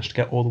far, and we managed to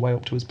get all the way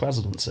up to his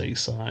presidency,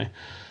 so...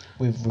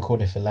 We've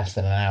recorded for less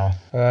than an hour.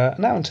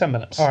 An hour and 10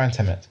 minutes. Hour and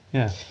 10 minutes.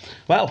 Yeah.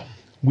 Well,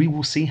 we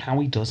will see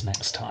how he does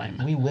next time.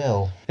 We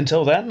will.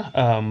 Until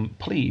then,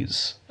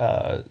 please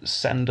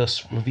send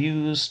us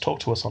reviews,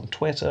 talk to us on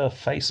Twitter,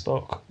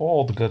 Facebook,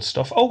 all the good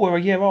stuff. Oh, we're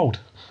a year old.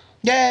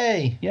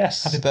 Yay!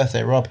 Yes. Happy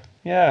birthday, Rob.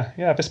 Yeah,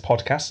 this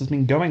podcast has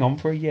been going on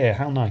for a year.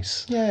 How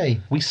nice.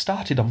 Yay. We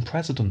started on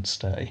President's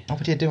Day. Oh,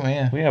 we did, didn't we?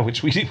 Yeah. Yeah,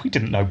 which we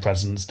didn't know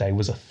President's Day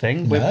was a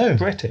thing. No. We're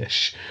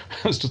British.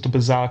 It was just a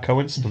bizarre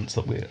coincidence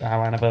that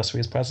our anniversary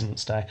is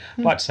President's Day.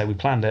 I'd like to say we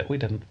planned it. We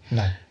didn't.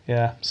 No.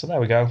 Yeah, so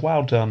there we go.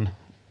 Well done,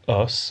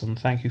 us, and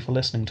thank you for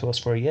listening to us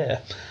for a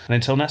year. And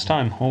until next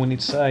time, all we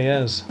need to say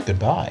is...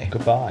 Goodbye.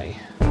 Goodbye.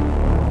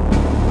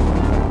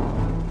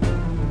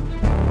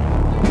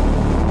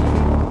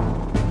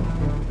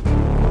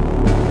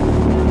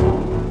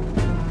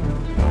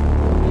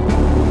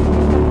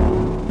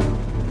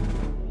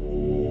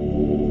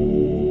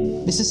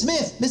 Mr.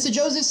 Smith! Mr.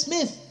 Joseph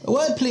Smith! A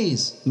word,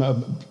 please.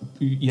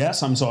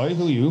 Yes, I'm sorry.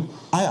 Who are you?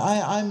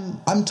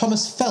 I'm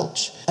Thomas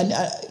Felch. And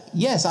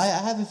yes, I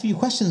have a few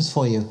questions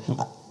for you.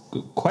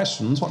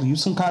 Questions? What, are you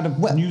some kind of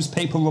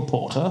newspaper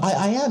reporter?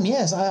 I am,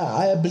 yes.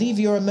 I believe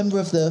you're a member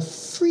of the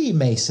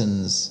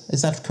Freemasons.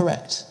 Is that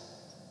correct?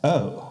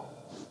 Oh.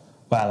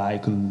 Well, I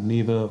can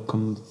neither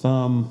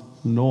confirm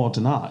nor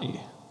deny.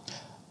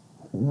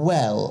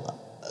 Well,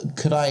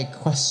 could I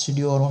question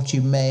you on what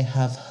you may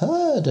have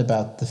heard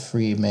about the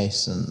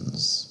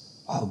Freemasons?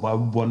 A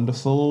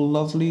wonderful,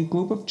 lovely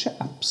group of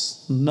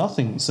chaps.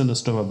 Nothing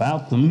sinister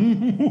about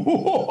them.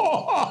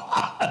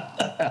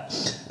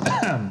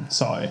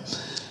 Sorry.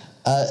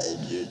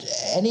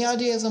 Any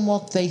ideas on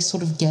what they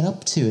sort of get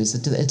up to?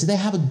 Do they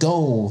have a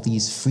goal,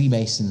 these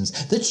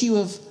Freemasons, that you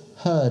have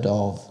heard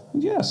of?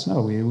 Yes,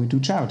 no, we do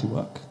charity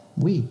work.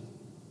 We?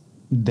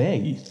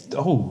 They?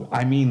 Oh,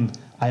 I mean,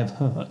 I have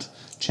heard.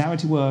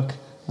 Charity work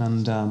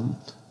and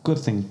Good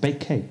thing,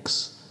 bake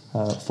cakes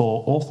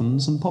for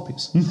orphans and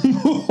poppies.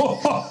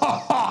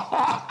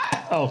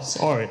 Oh,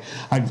 sorry.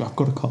 I've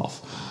got a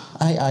cough.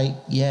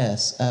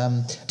 Yes.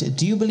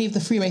 Do you believe the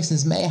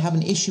Freemasons may have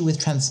an issue with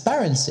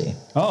transparency?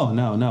 Oh,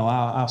 no.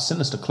 Our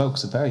sinister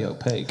cloaks are very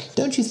opaque.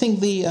 Don't you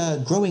think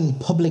the growing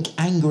public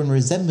anger and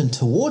resentment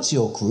towards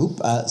your group,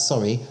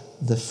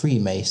 the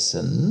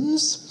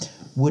Freemasons,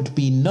 would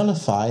be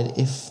nullified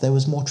if there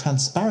was more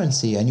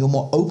transparency and you're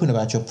more open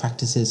about your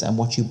practices and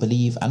what you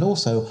believe and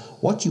also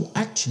what you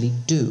actually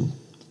do?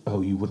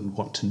 Oh, you wouldn't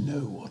want to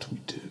know what we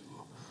do.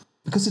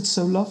 Because it's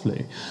so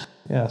lovely.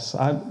 Yes,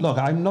 I'm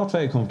not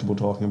very comfortable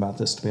talking about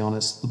this, to be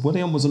honest.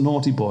 William was a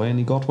naughty boy and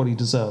he got what he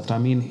deserved. I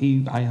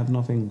mean, I have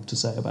nothing to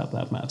say about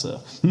that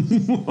matter.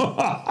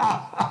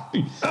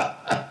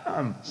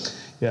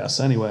 Yes,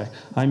 anyway,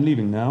 I'm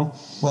leaving now.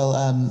 Well,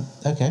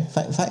 okay.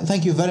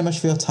 Thank you very much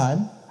for your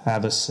time.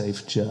 Have a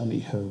safe journey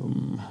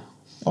home.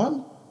 Oh,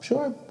 I'm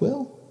sure I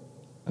will.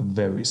 A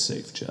very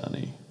safe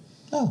journey.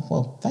 Oh,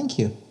 well, thank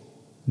you.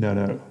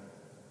 No.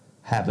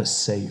 Have a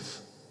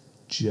safe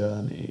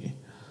journey.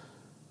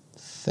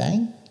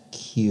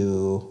 Thank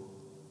you.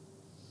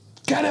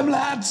 Get him,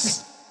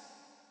 lads!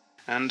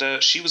 And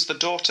she was the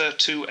daughter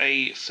to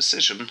a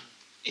physician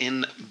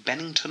in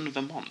Bennington,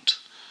 Vermont.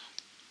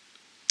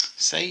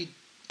 Say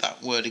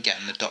that word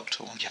again, the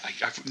doctor one. Yeah,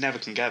 I never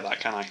can get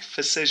that, can I?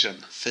 Physician.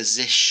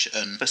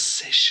 Physician.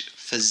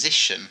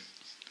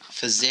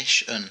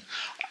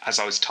 As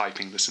I was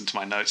typing this into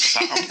my notes,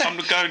 I'm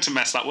going to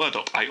mess that word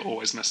up. I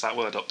always mess that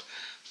word up.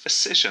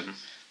 Physician.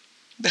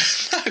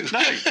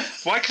 No.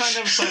 Why can I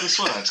never say this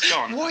word? Go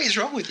on. What is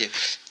wrong with you?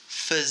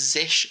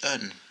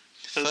 Physician.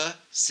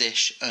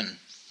 Physician.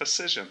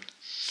 Physician.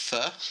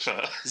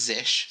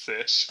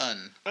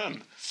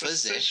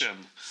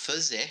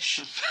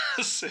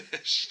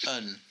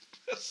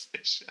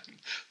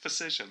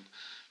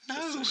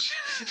 No.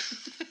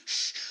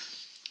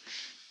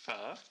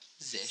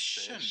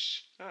 Physician.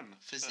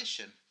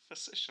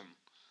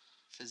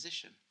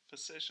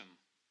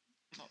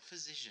 Not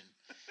physician.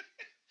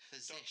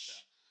 Physician.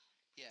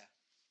 Yeah.